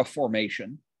Carrara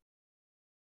Formation.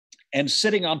 And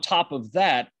sitting on top of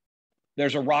that,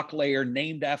 there's a rock layer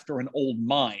named after an old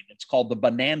mine. It's called the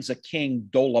Bonanza King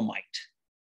Dolomite.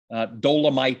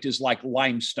 Dolomite is like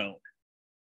limestone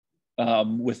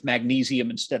with magnesium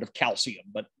instead of calcium,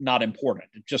 but not important.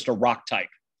 It's just a rock type.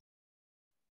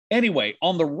 Anyway,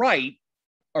 on the right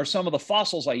are some of the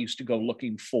fossils I used to go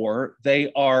looking for.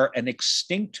 They are an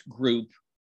extinct group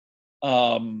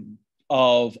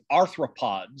of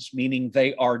arthropods, meaning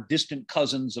they are distant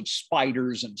cousins of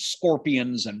spiders and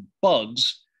scorpions and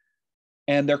bugs,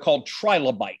 and they're called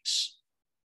trilobites.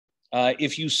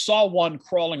 If you saw one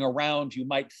crawling around, you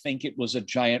might think it was a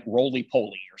giant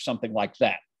roly-poly or something like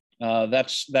that.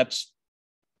 That's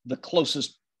the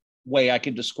closest way I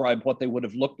can describe what they would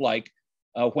have looked like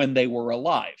when they were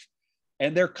alive.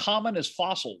 And they're common as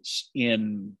fossils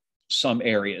in some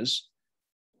areas.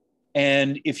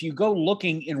 And if you go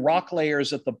looking in rock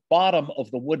layers at the bottom of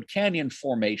the Wood Canyon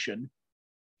Formation,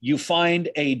 you find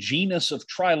a genus of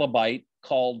trilobite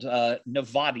called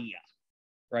Nevadia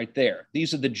right there.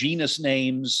 These are the genus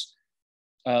names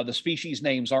The species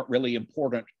names aren't really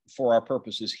important for our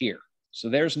purposes here. So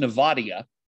there's Nevadia.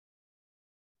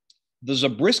 The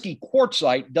Zabriskie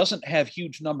quartzite doesn't have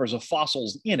huge numbers of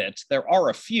fossils in it. There are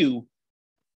a few,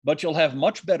 but you'll have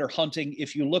much better hunting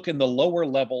if you look in the lower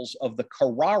levels of the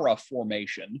Carrara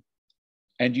Formation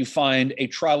and you find a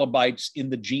trilobites in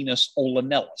the genus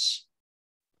Olanellus.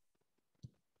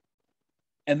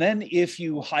 And then if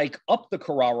you hike up the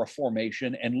Carrara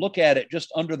Formation and look at it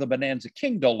just under the Bonanza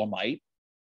King dolomite,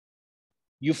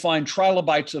 you find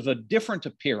trilobites of a different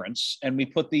appearance, and we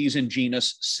put these in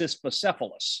genus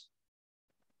Cispocephalus.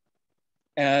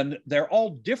 And they're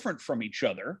all different from each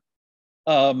other.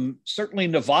 Certainly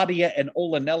Nevadia and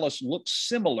Olanellus look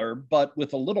similar, but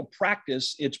with a little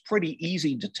practice, it's pretty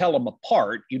easy to tell them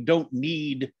apart. You don't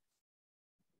need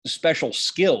special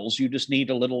skills. You just need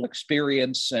a little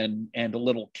experience and a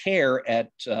little care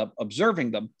at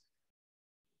observing them.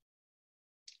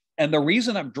 And the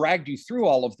reason I've dragged you through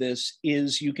all of this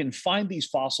is you can find these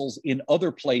fossils in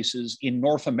other places in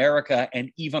North America and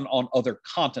even on other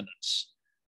continents.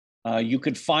 You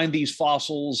could find these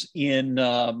fossils in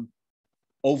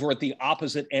over at the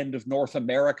opposite end of North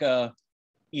America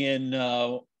in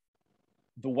the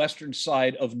western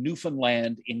side of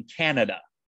Newfoundland in Canada.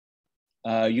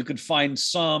 You could find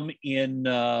some in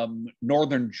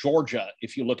northern Georgia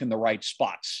if you look in the right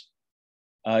spots.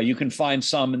 You can find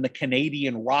some in the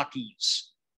Canadian Rockies.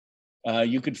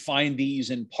 You could find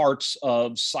these in parts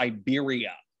of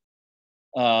Siberia.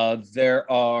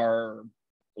 There are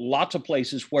lots of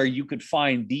places where you could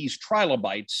find these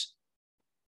trilobites.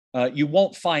 You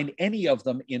won't find any of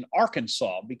them in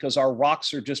Arkansas because our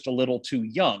rocks are just a little too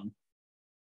young.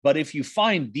 But if you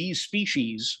find these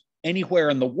species anywhere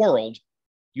in the world,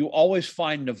 you always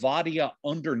find Nevadia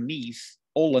underneath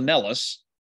Olanellus,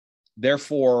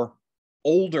 therefore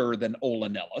older than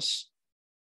Olanellus.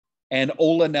 And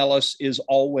Olanellus is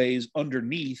always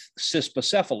underneath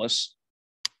Cispocephalus.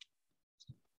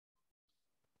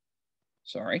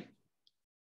 Sorry.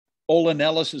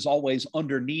 Olanellus is always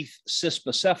underneath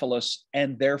Cispocephalus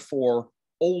and therefore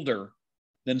older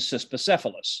than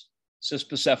Cispocephalus.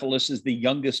 Cispocephalus is the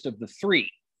youngest of the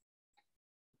three.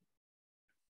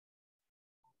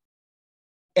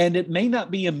 And it may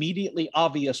not be immediately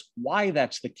obvious why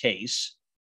that's the case.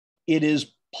 It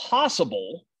is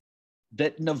possible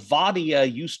that Nevadia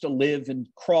used to live and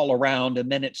crawl around, and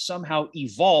then it somehow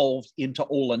evolved into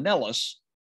Olanellus,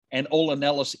 and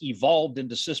Olanellus evolved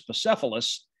into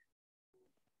Cispocephalus,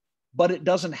 but it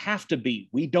doesn't have to be.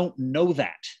 We don't know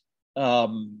that.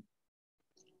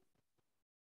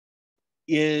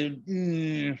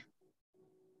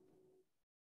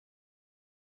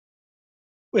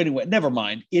 Anyway, never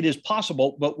mind. It is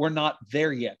possible, but we're not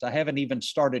there yet. I haven't even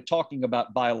started talking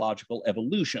about biological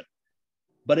evolution.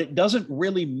 But it doesn't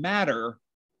really matter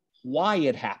why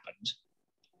it happened,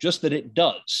 just that it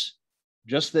does.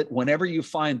 Just that whenever you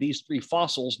find these three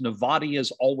fossils, Nevadia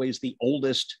is always the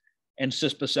oldest and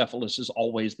Cispocephalus is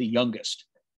always the youngest.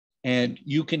 And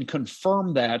you can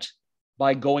confirm that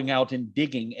by going out and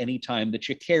digging anytime that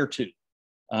you care to,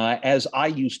 as I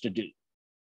used to do,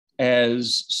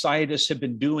 as scientists have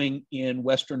been doing in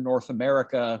Western North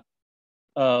America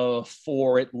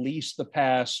for at least the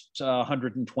past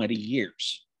 120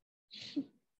 years.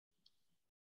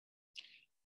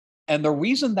 And the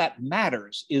reason that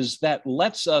matters is that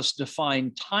lets us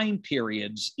define time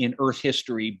periods in Earth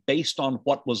history based on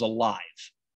what was alive.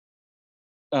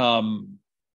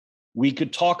 We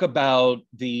could talk about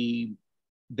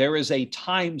there is a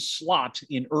time slot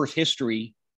in Earth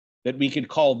history that we could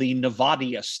call the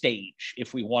Nevadia stage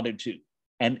if we wanted to.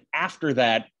 And after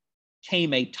that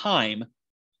came a time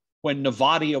when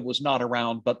Nevadia was not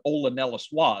around, but Olanellus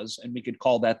was, and we could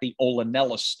call that the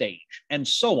Olanellus stage, and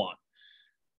so on.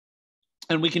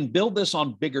 And we can build this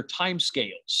on bigger time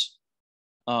scales.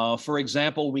 For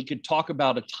example, we could talk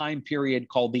about a time period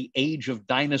called the Age of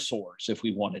Dinosaurs if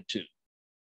we wanted to.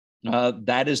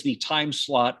 That is the time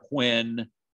slot when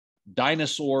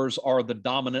dinosaurs are the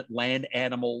dominant land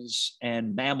animals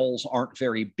and mammals aren't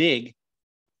very big.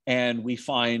 And we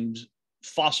find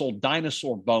fossil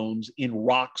dinosaur bones in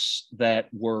rocks that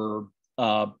were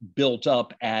built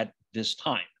up at this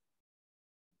time.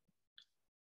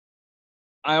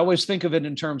 I always think of it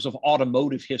in terms of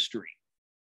automotive history.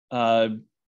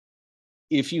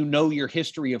 If you know your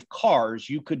history of cars,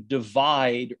 you could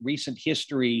divide recent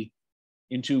history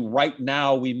into right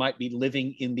now, we might be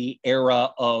living in the era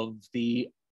of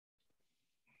we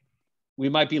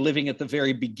might be living at the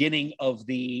very beginning of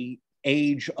the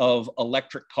age of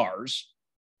electric cars,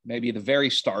 maybe the very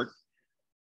start.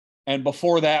 And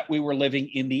before that, we were living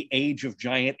in the age of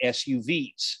giant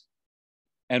SUVs.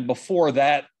 And before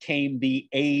that came the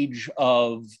age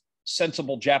of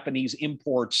sensible Japanese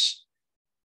imports.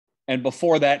 And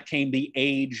before that came the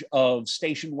age of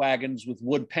station wagons with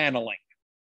wood paneling.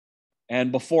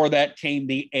 And before that came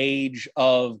the age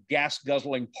of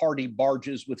gas-guzzling party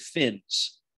barges with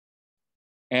fins.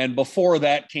 And before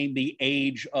that came the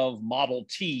age of Model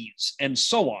Ts, and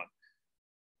so on.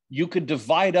 You could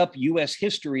divide up US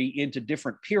history into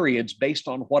different periods based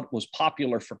on what was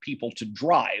popular for people to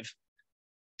drive.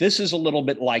 This is a little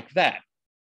bit like that,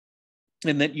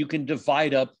 in that you can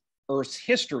divide up Earth's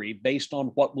history based on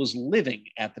what was living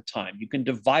at the time. You can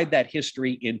divide that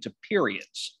history into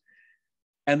periods.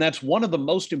 And that's one of the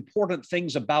most important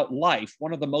things about life.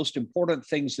 One of the most important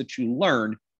things that you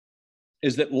learn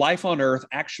is that life on Earth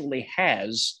actually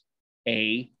has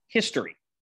a history.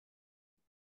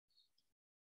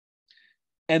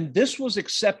 And this was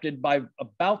accepted by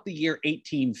about the year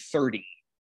 1830.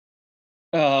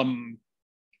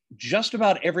 Just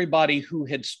about everybody who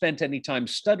had spent any time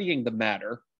studying the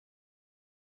matter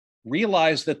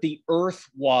realized that the Earth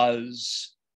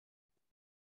was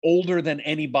older than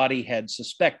anybody had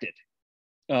suspected.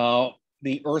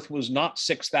 The Earth was not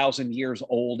 6,000 years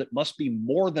old. It must be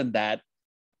more than that.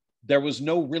 There was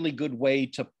no really good way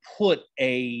to put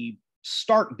a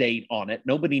start date on it.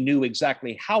 Nobody knew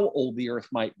exactly how old the Earth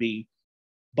might be,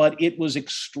 but it was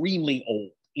extremely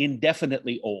old,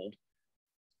 indefinitely old.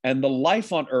 And the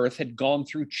life on Earth had gone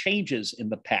through changes in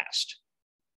the past.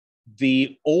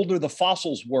 The older the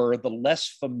fossils were, the less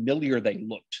familiar they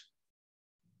looked.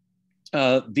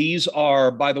 These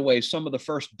are, by the way, some of the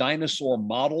first dinosaur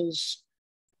models.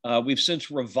 We've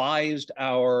since revised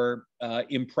our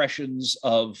impressions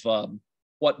of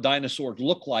what dinosaurs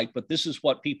look like, but this is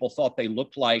what people thought they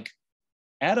looked like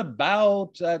at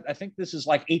about, I think this is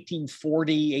like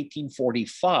 1840,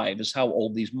 1845 is how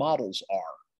old these models are.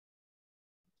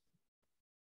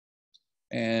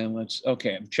 And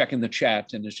okay, I'm checking the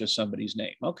chat and it's just somebody's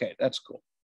name. Okay, that's cool.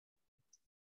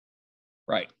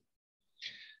 Right.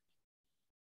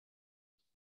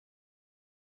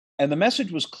 And the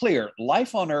message was clear.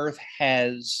 Life on Earth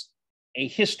has a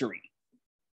history.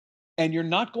 And you're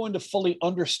not going to fully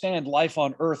understand life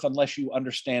on Earth unless you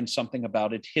understand something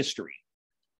about its history.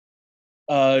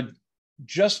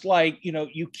 Just like,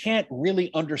 you can't really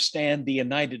understand the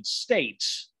United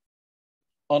States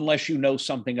unless you know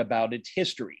something about its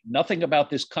history. Nothing about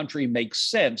this country makes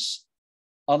sense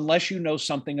unless you know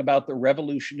something about the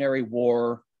Revolutionary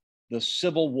War, the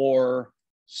Civil War,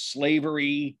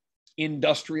 slavery,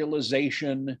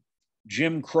 industrialization,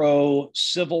 Jim Crow,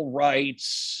 civil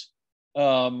rights,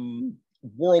 World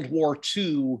War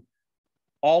II,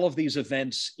 all of these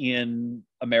events in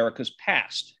America's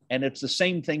past. And it's the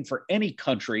same thing for any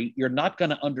country. You're not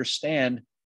going to understand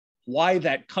why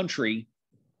that country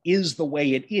is the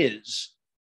way it is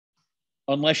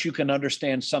unless you can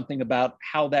understand something about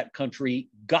how that country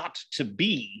got to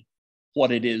be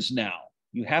what it is now.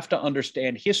 You have to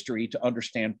understand history to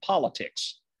understand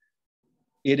politics.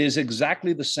 It is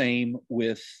exactly the same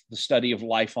with the study of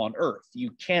life on Earth.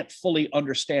 You can't fully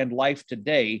understand life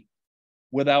today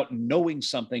without knowing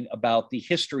something about the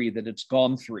history that it's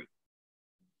gone through.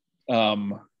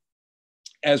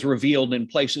 As revealed in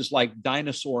places like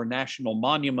Dinosaur National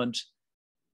Monument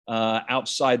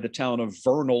outside the town of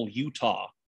Vernal, Utah.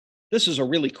 This is a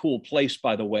really cool place,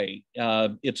 by the way.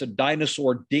 It's a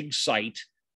dinosaur dig site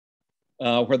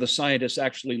where the scientists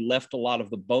actually left a lot of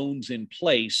the bones in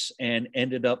place and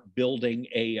ended up building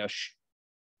the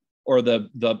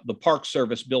Park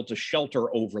Service built a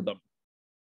shelter over them.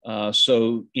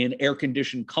 So in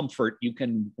air-conditioned comfort, you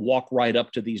can walk right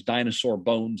up to these dinosaur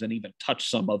bones and even touch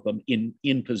some of them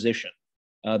in position.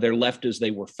 They're left as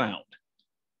they were found.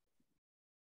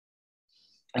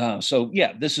 So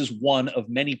yeah, this is one of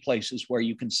many places where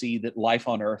you can see that life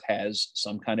on Earth has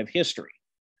some kind of history.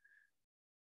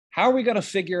 How are we going to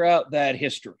figure out that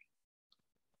history?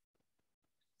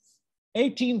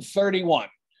 1831,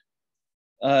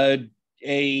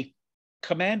 a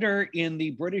commander in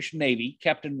the British Navy,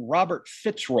 Captain Robert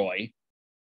Fitzroy,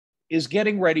 is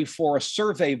getting ready for a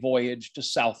survey voyage to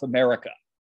South America.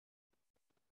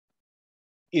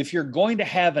 If you're going to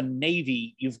have a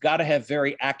Navy, you've got to have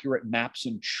very accurate maps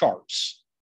and charts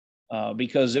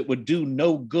because it would do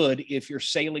no good if your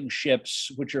sailing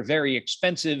ships, which are very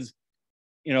expensive,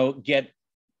 get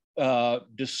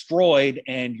destroyed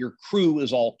and your crew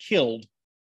is all killed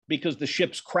because the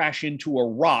ships crash into a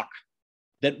rock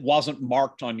that wasn't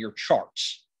marked on your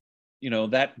charts.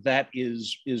 That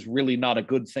is really not a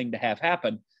good thing to have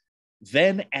happen.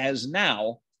 Then as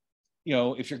now,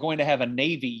 if you're going to have a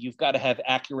Navy, you've got to have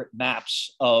accurate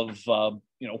maps of,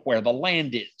 where the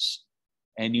land is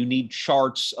and you need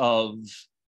charts of,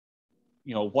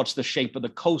 what's the shape of the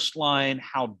coastline,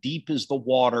 how deep is the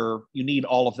water. You need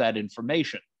all of that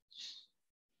information.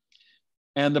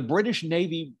 And the British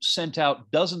Navy sent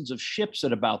out dozens of ships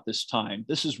at about this time.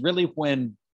 This is really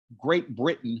when Great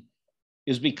Britain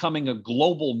is becoming a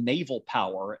global naval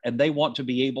power, and they want to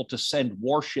be able to send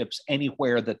warships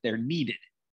anywhere that they're needed.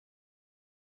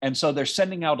 And so they're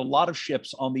sending out a lot of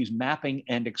ships on these mapping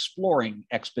and exploring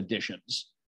expeditions.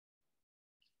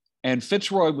 And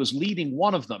Fitzroy was leading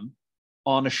one of them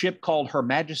on a ship called Her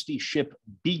Majesty's ship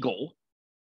BIOL.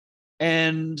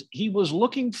 And he was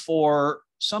looking for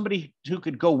somebody who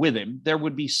could go with him. There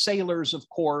would be sailors, of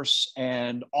course,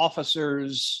 and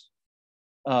officers,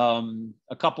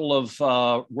 a couple of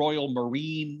Royal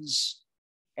Marines,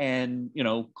 and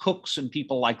cooks and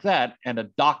people like that, and a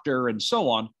doctor and so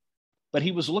on. But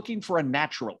he was looking for a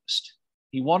naturalist.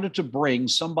 He wanted to bring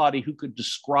somebody who could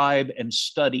describe and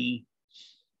study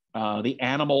the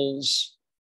animals,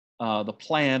 the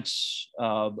plants,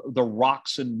 the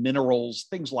rocks and minerals,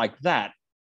 things like that,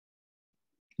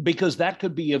 because that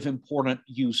could be of important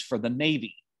use for the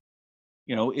Navy.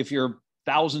 If you're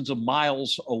thousands of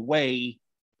miles away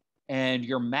and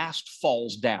your mast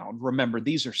falls down, remember,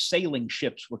 these are sailing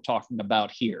ships we're talking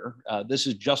about here. This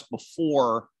is just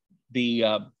before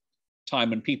the time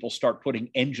when people start putting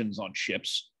engines on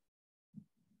ships.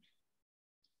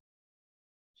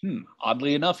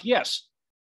 Oddly enough, yes.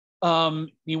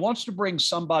 He wants to bring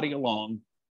somebody along,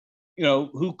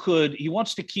 he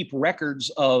wants to keep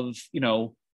records of,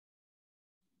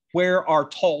 where are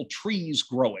tall trees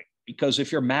growing? Because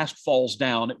if your mast falls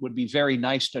down, it would be very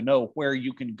nice to know where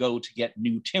you can go to get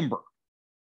new timber.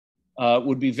 It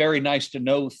would be very nice to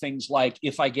know things like,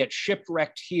 if I get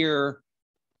shipwrecked here,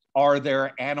 are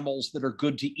there animals that are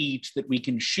good to eat that we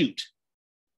can shoot?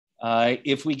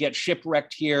 If we get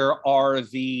shipwrecked here, are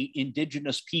the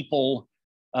indigenous people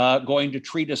going to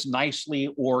treat us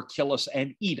nicely or kill us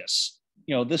and eat us?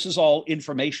 This is all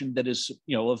information that is,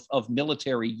 of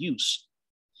military use.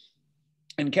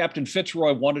 And Captain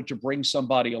Fitzroy wanted to bring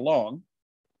somebody along.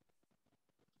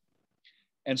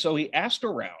 And so he asked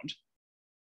around,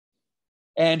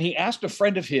 and he asked a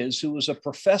friend of his who was a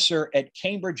professor at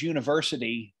Cambridge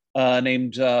University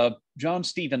named John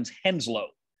Stevens Henslow.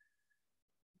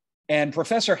 And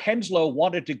Professor Henslow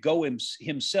wanted to go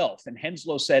himself. And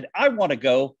Henslow said, I want to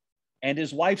go. And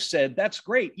his wife said, that's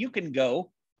great, you can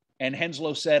go. And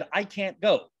Henslow said, I can't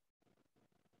go.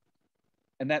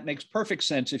 And that makes perfect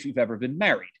sense if you've ever been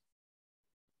married.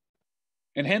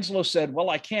 And Henslow said, well,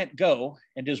 I can't go.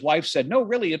 And his wife said, no,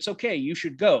 really, it's okay, you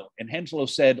should go. And Henslow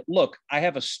said, look, I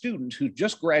have a student who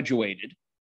just graduated.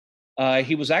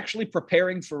 He was actually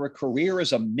preparing for a career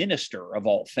as a minister of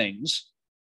all things,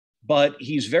 but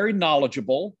he's very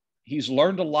knowledgeable. He's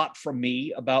learned a lot from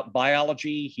me about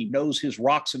biology. He knows his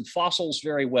rocks and fossils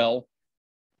very well.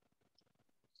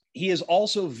 He is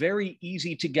also very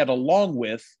easy to get along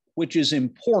with, which is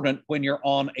important when you're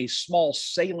on a small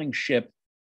sailing ship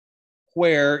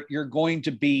where you're going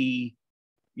to be,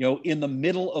 in the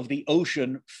middle of the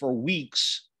ocean for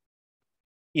weeks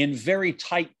in very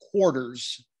tight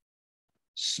quarters,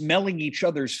 smelling each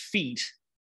other's feet,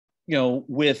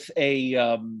 with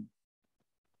a,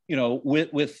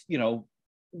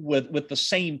 with the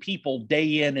same people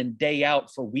day in and day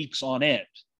out for weeks on end.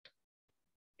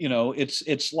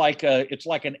 It's like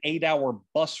an 8-hour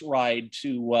bus ride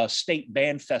to a state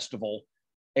band festival,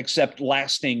 except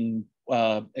lasting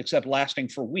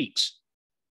for weeks.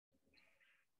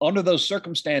 Under those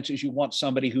circumstances, you want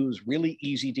somebody who's really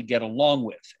easy to get along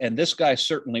with, and this guy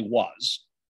certainly was.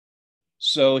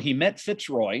 So he met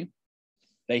Fitzroy,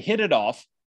 they hit it off,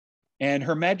 and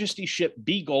Her Majesty's ship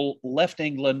BIOL left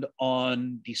England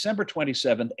on December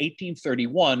 27th,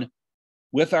 1831,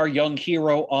 with our young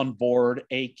hero on board,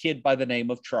 a kid by the name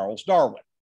of Charles Darwin,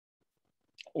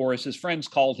 or as his friends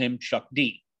called him, Chuck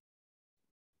D.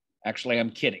 Actually, I'm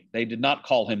kidding. They did not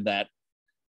call him that.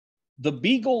 The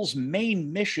BIOL's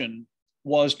main mission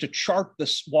was to chart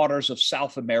the waters of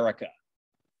South America.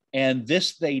 And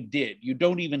this they did. You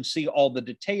don't even see all the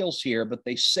details here, but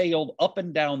they sailed up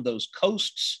and down those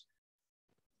coasts.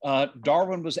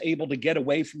 Darwin was able to get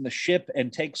away from the ship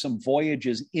and take some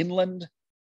voyages inland.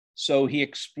 So he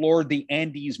explored the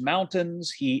Andes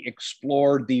Mountains. He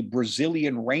explored the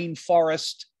Brazilian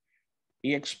rainforest.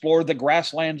 He explored the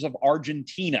grasslands of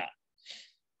Argentina.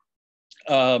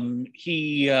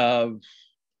 He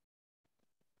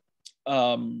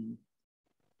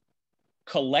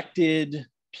collected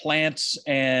plants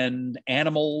and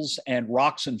animals and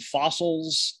rocks and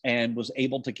fossils and was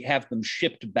able to have them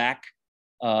shipped back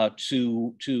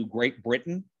to Great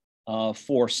Britain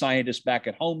for scientists back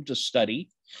at home to study,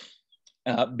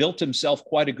 built himself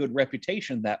quite a good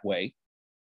reputation that way,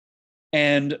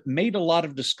 and made a lot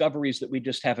of discoveries that we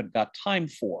just haven't got time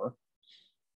for.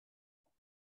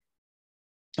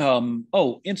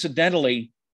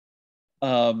 Incidentally,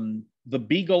 the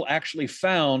Beagle actually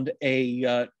found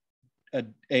a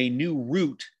new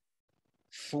route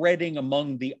threading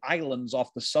among the islands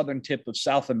off the southern tip of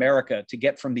South America to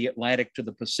get from the Atlantic to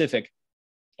the Pacific.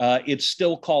 It's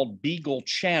still called Beagle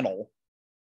Channel,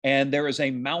 and there is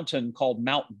a mountain called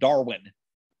Mount Darwin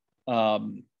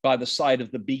by the side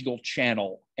of the Beagle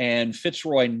Channel, and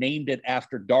Fitzroy named it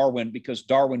after Darwin because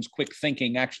Darwin's quick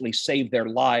thinking actually saved their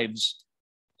lives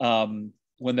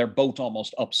when their boat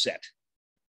almost upset.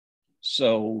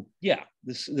 So yeah,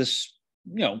 this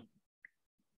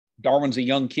Darwin's a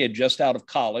young kid just out of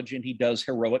college, and he does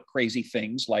heroic, crazy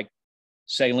things like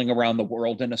sailing around the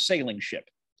world in a sailing ship.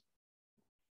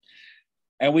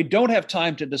 And we don't have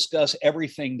time to discuss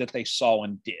everything that they saw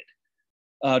and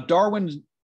did. Darwin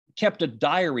kept a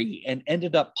diary and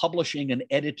ended up publishing an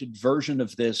edited version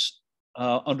of this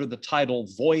under the title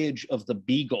Voyage of the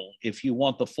Beagle, if you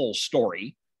want the full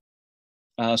story.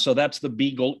 So that's the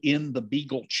Beagle in the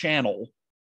Beagle Channel,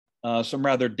 some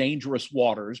rather dangerous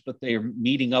waters, but they're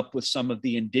meeting up with some of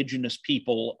the indigenous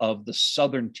people of the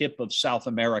southern tip of South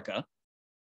America.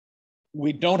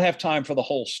 We don't have time for the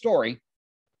whole story,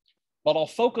 but I'll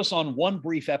focus on one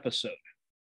brief episode.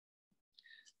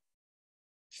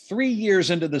 3 years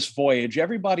into this voyage,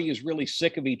 everybody is really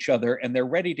sick of each other and they're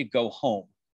ready to go home.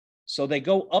 So they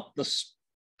go up the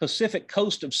Pacific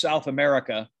coast of South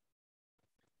America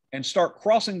and start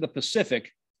crossing the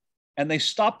Pacific, and they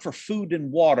stop for food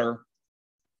and water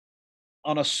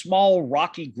on a small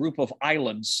rocky group of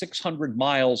islands 600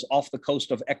 miles off the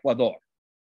coast of Ecuador,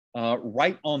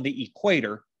 right on the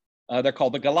equator. They're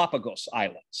called the Galapagos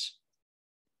Islands,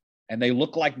 and they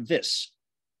look like this.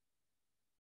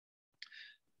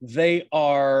 They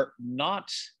are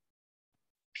not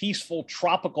peaceful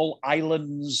tropical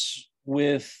islands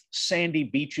with sandy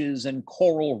beaches and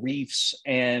coral reefs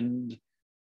and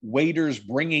waiters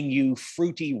bringing you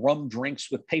fruity rum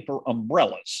drinks with paper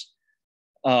umbrellas.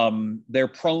 They're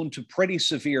prone to pretty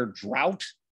severe drought.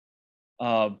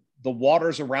 The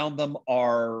waters around them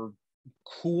are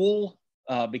cool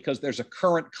because there's a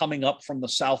current coming up from the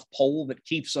South Pole that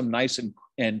keeps them nice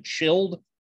and chilled.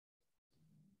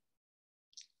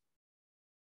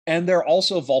 And they're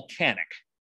also volcanic.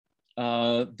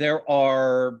 There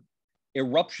are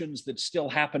eruptions that still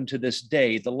happen to this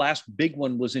day. The last big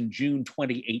one was in June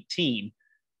 2018,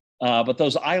 but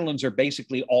those islands are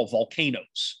basically all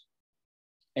volcanoes.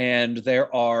 And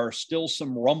there are still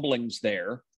some rumblings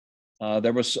there.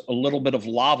 There was a little bit of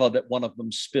lava that one of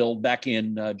them spilled back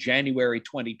in January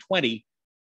 2020.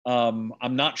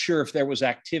 I'm not sure if there was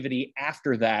activity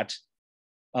after that,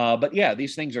 but yeah,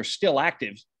 these things are still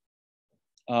active.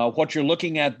 What you're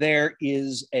looking at there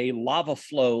is a lava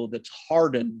flow that's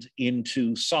hardened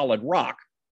into solid rock.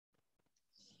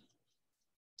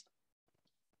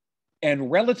 And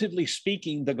relatively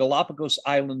speaking, the Galapagos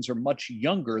Islands are much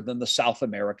younger than the South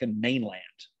American mainland.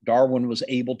 Darwin was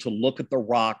able to look at the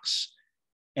rocks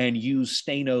and use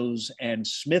Steno's and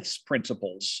Smith's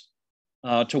principles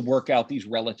to work out these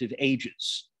relative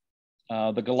ages.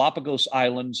 The Galapagos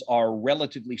Islands are,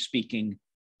 relatively speaking,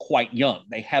 quite young.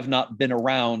 They have not been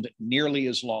around nearly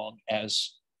as long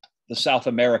as the South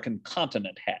American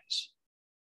continent has.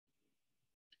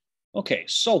 Okay,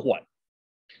 so what?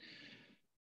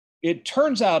 It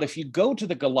turns out if you go to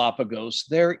the Galapagos,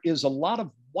 there is a lot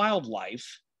of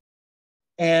wildlife,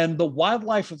 and the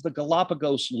wildlife of the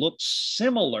Galapagos looks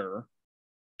similar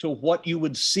to what you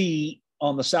would see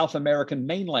on the South American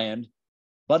mainland,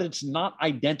 but it's not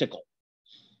identical.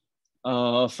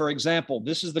 For example,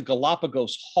 this is the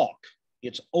Galapagos hawk.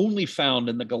 It's only found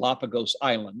in the Galapagos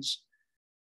Islands.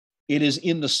 It is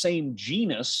in the same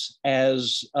genus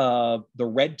as the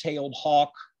red-tailed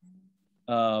hawk,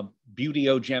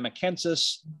 Buteo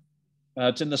jamacensis.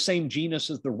 It's in the same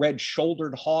genus as the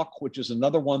red-shouldered hawk, which is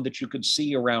another one that you could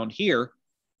see around here.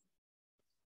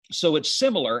 So it's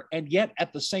similar, and yet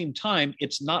at the same time,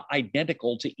 it's not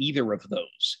identical to either of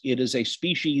those. It is a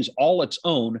species all its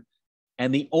own,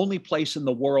 and the only place in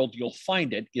the world you'll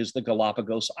find it is the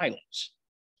Galapagos Islands.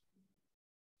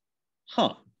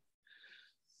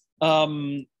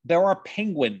 There are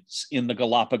penguins in the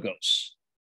Galapagos.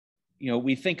 You know,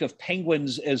 we think of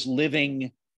penguins as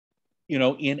living, you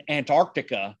know, in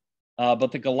Antarctica,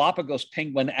 but the Galapagos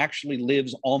penguin actually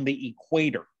lives on the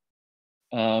equator.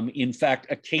 In fact,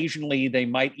 occasionally they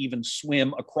might even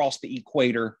swim across the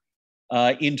equator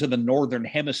into the northern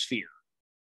hemisphere.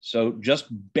 So just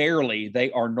barely,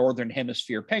 they are Northern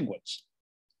Hemisphere penguins.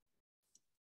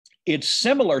 It's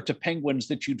similar to penguins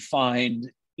that you'd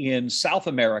find in South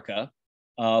America,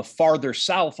 farther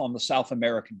south on the South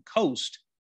American coast,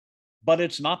 but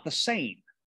it's not the same.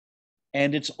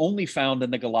 And it's only found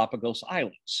in the Galapagos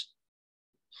Islands.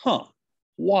 Huh,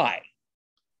 why?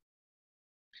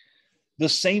 The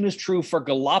same is true for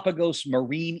Galapagos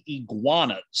marine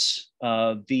iguanas,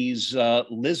 these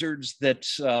lizards that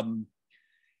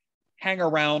hang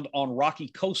around on rocky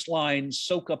coastlines,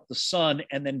 soak up the sun,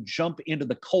 and then jump into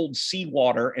the cold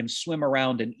seawater and swim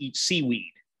around and eat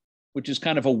seaweed, which is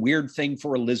kind of a weird thing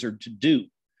for a lizard to do.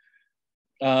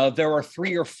 There are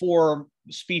 3 or 4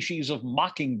 species of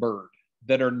mockingbird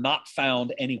that are not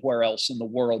found anywhere else in the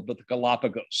world but the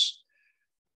Galapagos.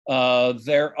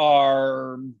 There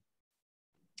are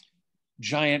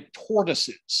giant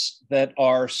tortoises that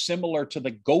are similar to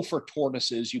the gopher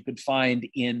tortoises you could find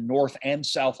in North and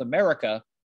South America,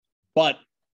 but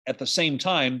at the same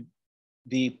time,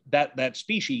 that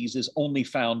species is only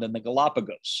found in the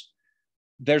Galapagos.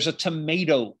 There's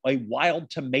a wild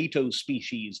tomato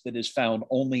species that is found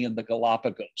only in the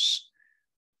Galapagos.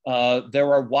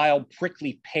 There are wild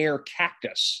prickly pear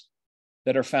cactus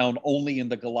that are found only in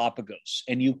the Galapagos.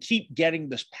 And you keep getting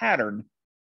this pattern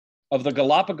of the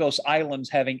Galapagos Islands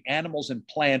having animals and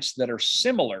plants that are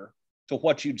similar to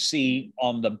what you'd see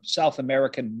on the South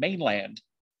American mainland,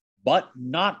 but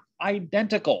not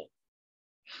identical.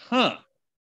 Huh,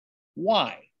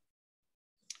 why?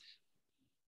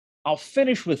 I'll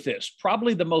finish with this.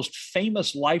 Probably the most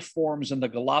famous life forms in the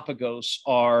Galapagos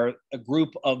are a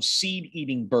group of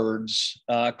seed-eating birds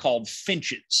called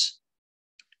finches.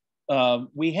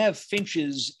 We have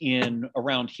finches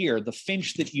around here. The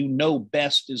finch that you know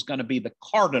best is going to be the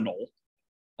cardinal.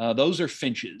 Those are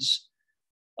finches.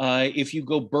 If you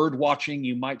go bird watching,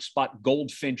 you might spot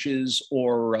goldfinches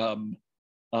or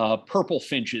purple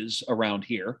finches around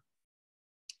here.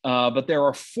 But there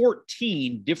are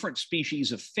 14 different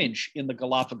species of finch in the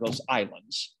Galapagos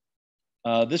Islands.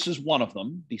 This is one of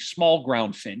them, the small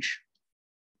ground finch.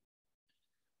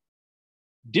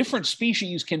 Different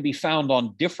species can be found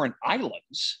on different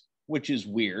islands, which is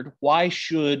weird. Why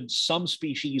should some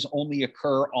species only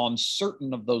occur on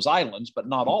certain of those islands, but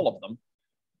not all of them?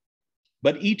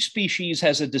 But each species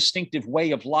has a distinctive way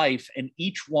of life, and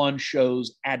each one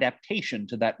shows adaptation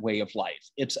to that way of life.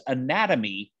 Its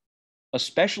anatomy,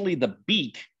 especially the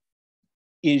beak,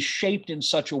 is shaped in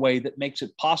such a way that makes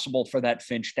it possible for that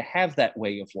finch to have that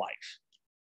way of life.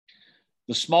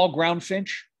 The small ground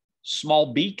finch,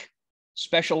 small beak,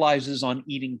 specializes on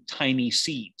eating tiny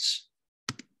seeds.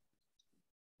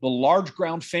 The large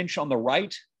ground finch on the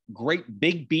right, great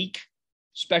big beak,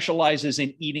 specializes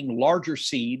in eating larger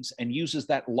seeds and uses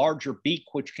that larger beak,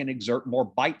 which can exert more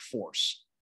bite force.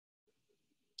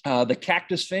 The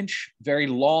cactus finch, very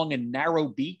long and narrow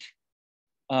beak,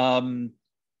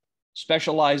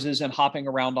 specializes in hopping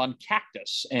around on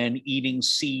cactus and eating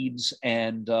seeds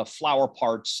and flower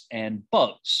parts and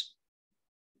bugs.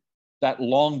 That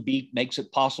long beak makes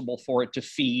it possible for it to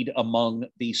feed among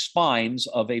the spines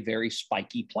of a very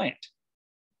spiky plant.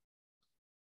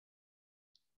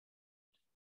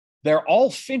 They're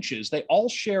all finches. They all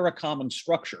share a common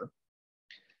structure.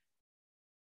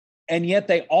 And yet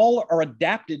they all are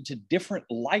adapted to different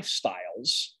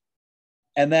lifestyles.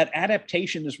 And that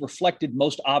adaptation is reflected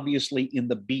most obviously in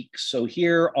the beak. So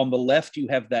here on the left, you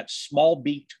have that small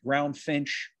beaked ground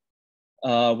finch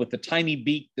with the tiny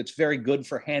beak that's very good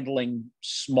for handling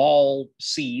small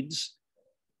seeds.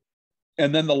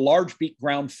 And then the large beak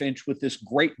ground finch with this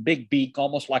great big beak,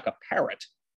 almost like a parrot.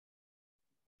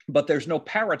 But there's no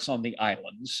parrots on the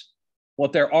islands.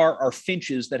 What there are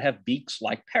finches that have beaks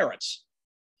like parrots.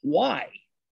 Why?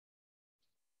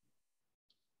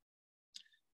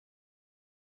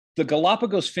 The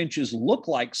Galapagos finches look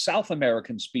like South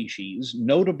American species,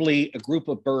 notably a group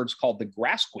of birds called the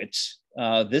grassquits.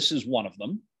 This is one of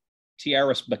them,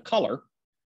 Tiaris bicolor.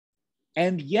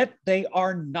 And yet they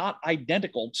are not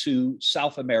identical to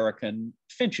South American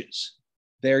finches.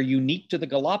 They're unique to the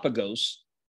Galapagos,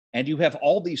 and you have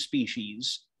all these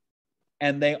species,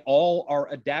 and they all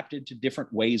are adapted to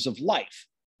different ways of life.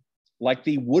 Like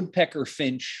the woodpecker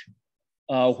finch,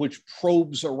 which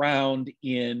probes around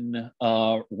in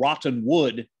rotten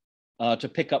wood to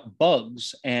pick up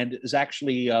bugs and is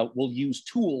actually will use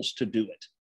tools to do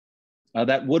it.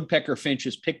 That woodpecker finch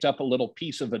has picked up a little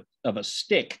piece of a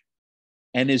stick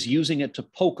and is using it to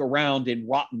poke around in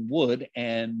rotten wood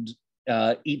and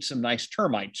eat some nice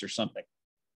termites or something.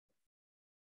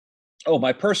 Oh,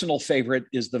 my personal favorite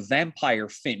is the vampire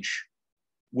finch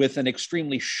with an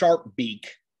extremely sharp beak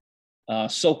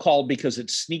so-called because it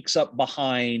sneaks up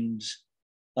behind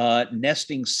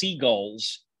nesting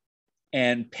seagulls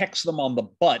and pecks them on the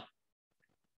butt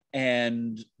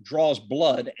and draws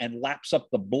blood and laps up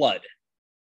the blood.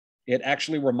 It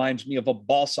actually reminds me of a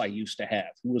boss I used to have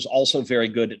who was also very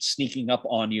good at sneaking up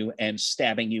on you and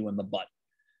stabbing you in the butt,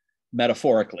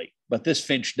 metaphorically. But this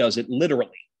finch does it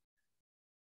literally.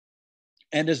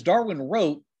 And as Darwin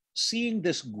wrote, seeing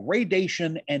this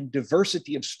gradation and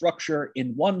diversity of structure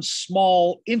in one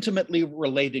small, intimately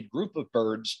related group of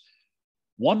birds,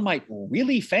 one might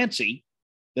really fancy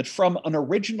that from an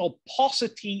original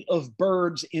paucity of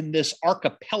birds in this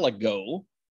archipelago,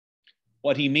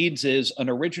 what he means is an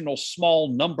original small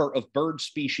number of bird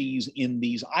species in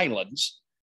these islands,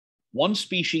 one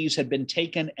species had been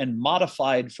taken and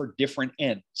modified for different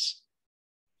ends.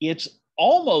 It's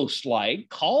almost like,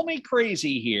 call me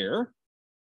crazy here,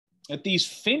 that these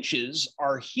finches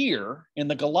are here in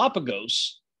the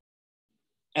Galapagos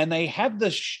and they have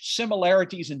the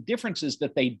similarities and differences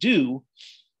that they do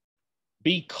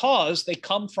because they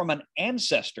come from an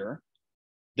ancestor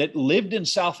that lived in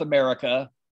South America,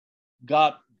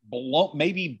 got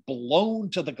maybe blown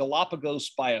to the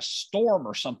Galapagos by a storm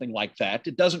or something like that.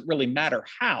 It doesn't really matter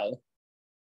how.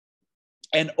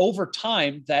 And over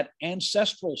time, that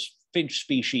ancestral finch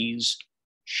species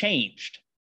changed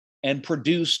and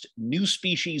produced new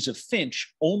species of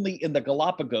finch only in the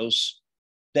Galapagos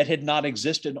that had not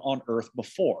existed on Earth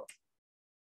before.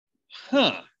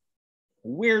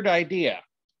 Weird idea.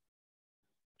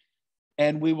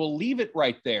 And we will leave it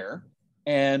right there.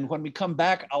 And when we come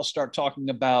back, I'll start talking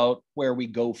about where we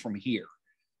go from here.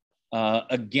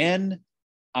 Again,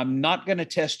 I'm not going to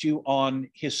test you on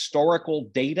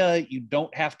historical data. You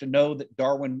don't have to know that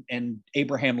Darwin and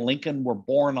Abraham Lincoln were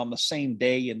born on the same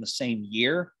day in the same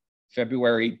year,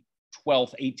 February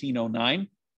 12th, 1809.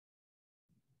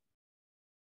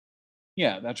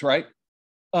 Yeah, that's right.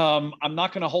 I'm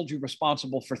not going to hold you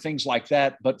responsible for things like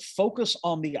that, but focus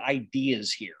on the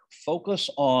ideas here. Focus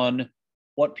on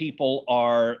what people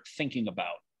are thinking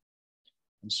about.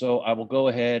 And so I will go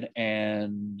ahead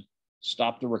and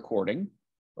stop the recording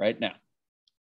right now.